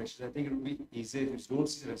polymicrobial infection, I think it would be easier if you don't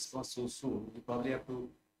see the response so soon. You probably have to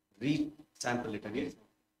re-sample it again.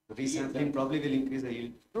 Resampling probably will increase the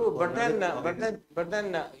yield. True, but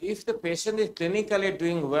then, if the patient is clinically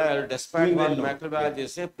doing well, despite what microbiologists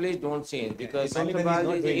say, please don't change, because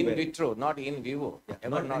microbiology is in vitro, not in vivo. Yeah,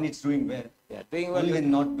 not when it's doing well. Yeah, doing well. Only when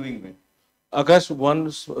not doing well. Akash,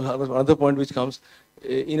 another point which comes,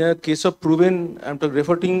 in a case of proven, I'm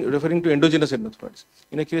referring to endogenous endophthalmitis.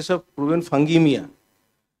 In a case of proven fungemia,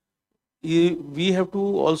 we have to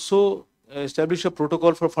also establish a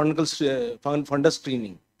protocol for fundus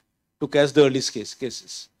screening to catch the early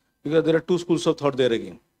cases, because there are two schools of thought there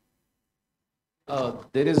again.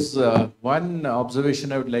 There is one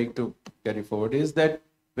observation I would like to carry forward is that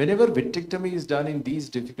whenever vitrectomy is done in these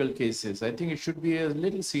difficult cases, I think it should be a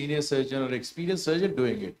little senior surgeon or experienced surgeon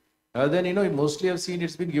doing it. Rather than, mostly I've seen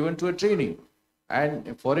it's been given to a trainee.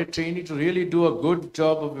 And for a trainee to really do a good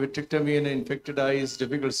job of vitrectomy in an infected eye is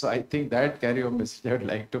difficult. So I think that carry on message I would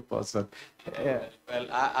like to pass on. Yeah. Well,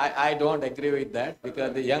 I don't agree with that,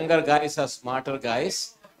 because the younger guys are smarter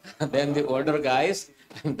guys than the older guys.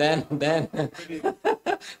 And then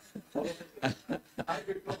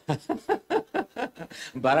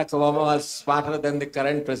Barack Obama was smarter than the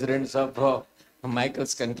current presidents of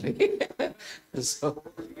Michael's country. So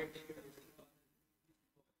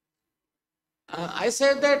I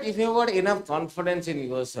said that if you have got enough confidence in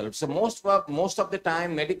yourself, so most of the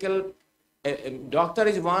time, doctor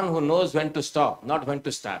is one who knows when to stop, not when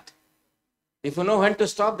to start. If you know when to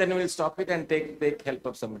stop, then you will stop it and take help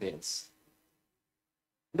of somebody else.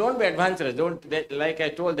 Don't be adventurous. Like I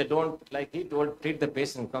told, treat the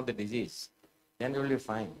patient, not the disease. Then you will be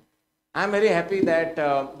fine. I'm very happy that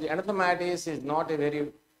the endophthalmitis is not a very,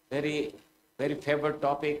 very, very favored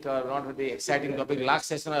topic, or not a very exciting topic. Last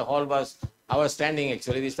session I was standing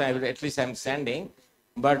actually. This time at least I'm standing.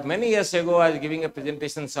 But many years ago I was giving a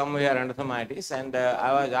presentation somewhere on endophthalmitis, and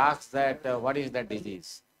I was asked that what is that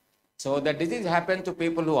disease? So that disease happened to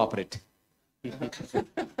people who operate.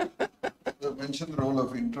 mention the role of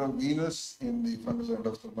intravenous in the fungal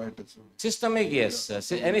endophthalmitis. Systemic, yes,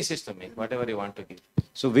 any systemic, whatever you want to give.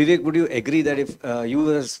 So Vivek, would you agree that if you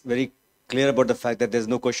were very clear about the fact that there's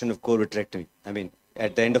no question of core vitrectomy? I mean,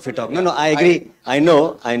 at the end of your talk. No, I agree. I know.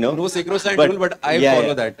 No sacrosanct rule, but I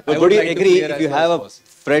follow that. But I would you like to agree clear if you as have much a as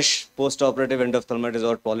possible. fresh post-operative endophthalmitis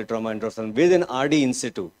or polytrauma endophthalmitis with an RD in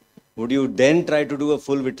situ, would you then try to do a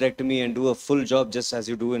full vitrectomy and do a full job just as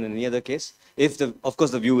you do in any other case? If of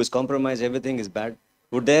course the view is compromised, everything is bad.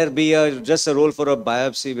 Would there be just a role for a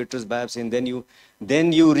biopsy, vitreous biopsy, and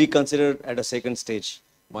then you reconsider at a second stage?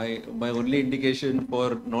 My only indication for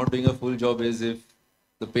not doing a full job is if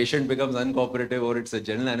the patient becomes uncooperative or it's a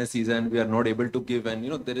general anesthesia and we are not able to give,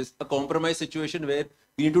 and there is a compromised situation where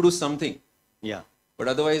we need to do something. Yeah. But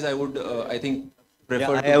otherwise, I would I think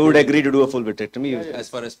prefer. I would agree to do a full vitrectomy as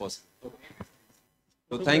far as possible.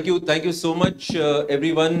 So thank you so much,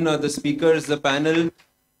 everyone, the speakers, the panel,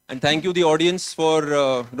 and thank you the audience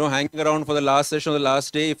for hanging around for the last session, the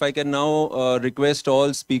last day. If I can now request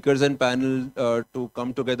all speakers and panel to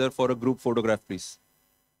come together for a group photograph, please.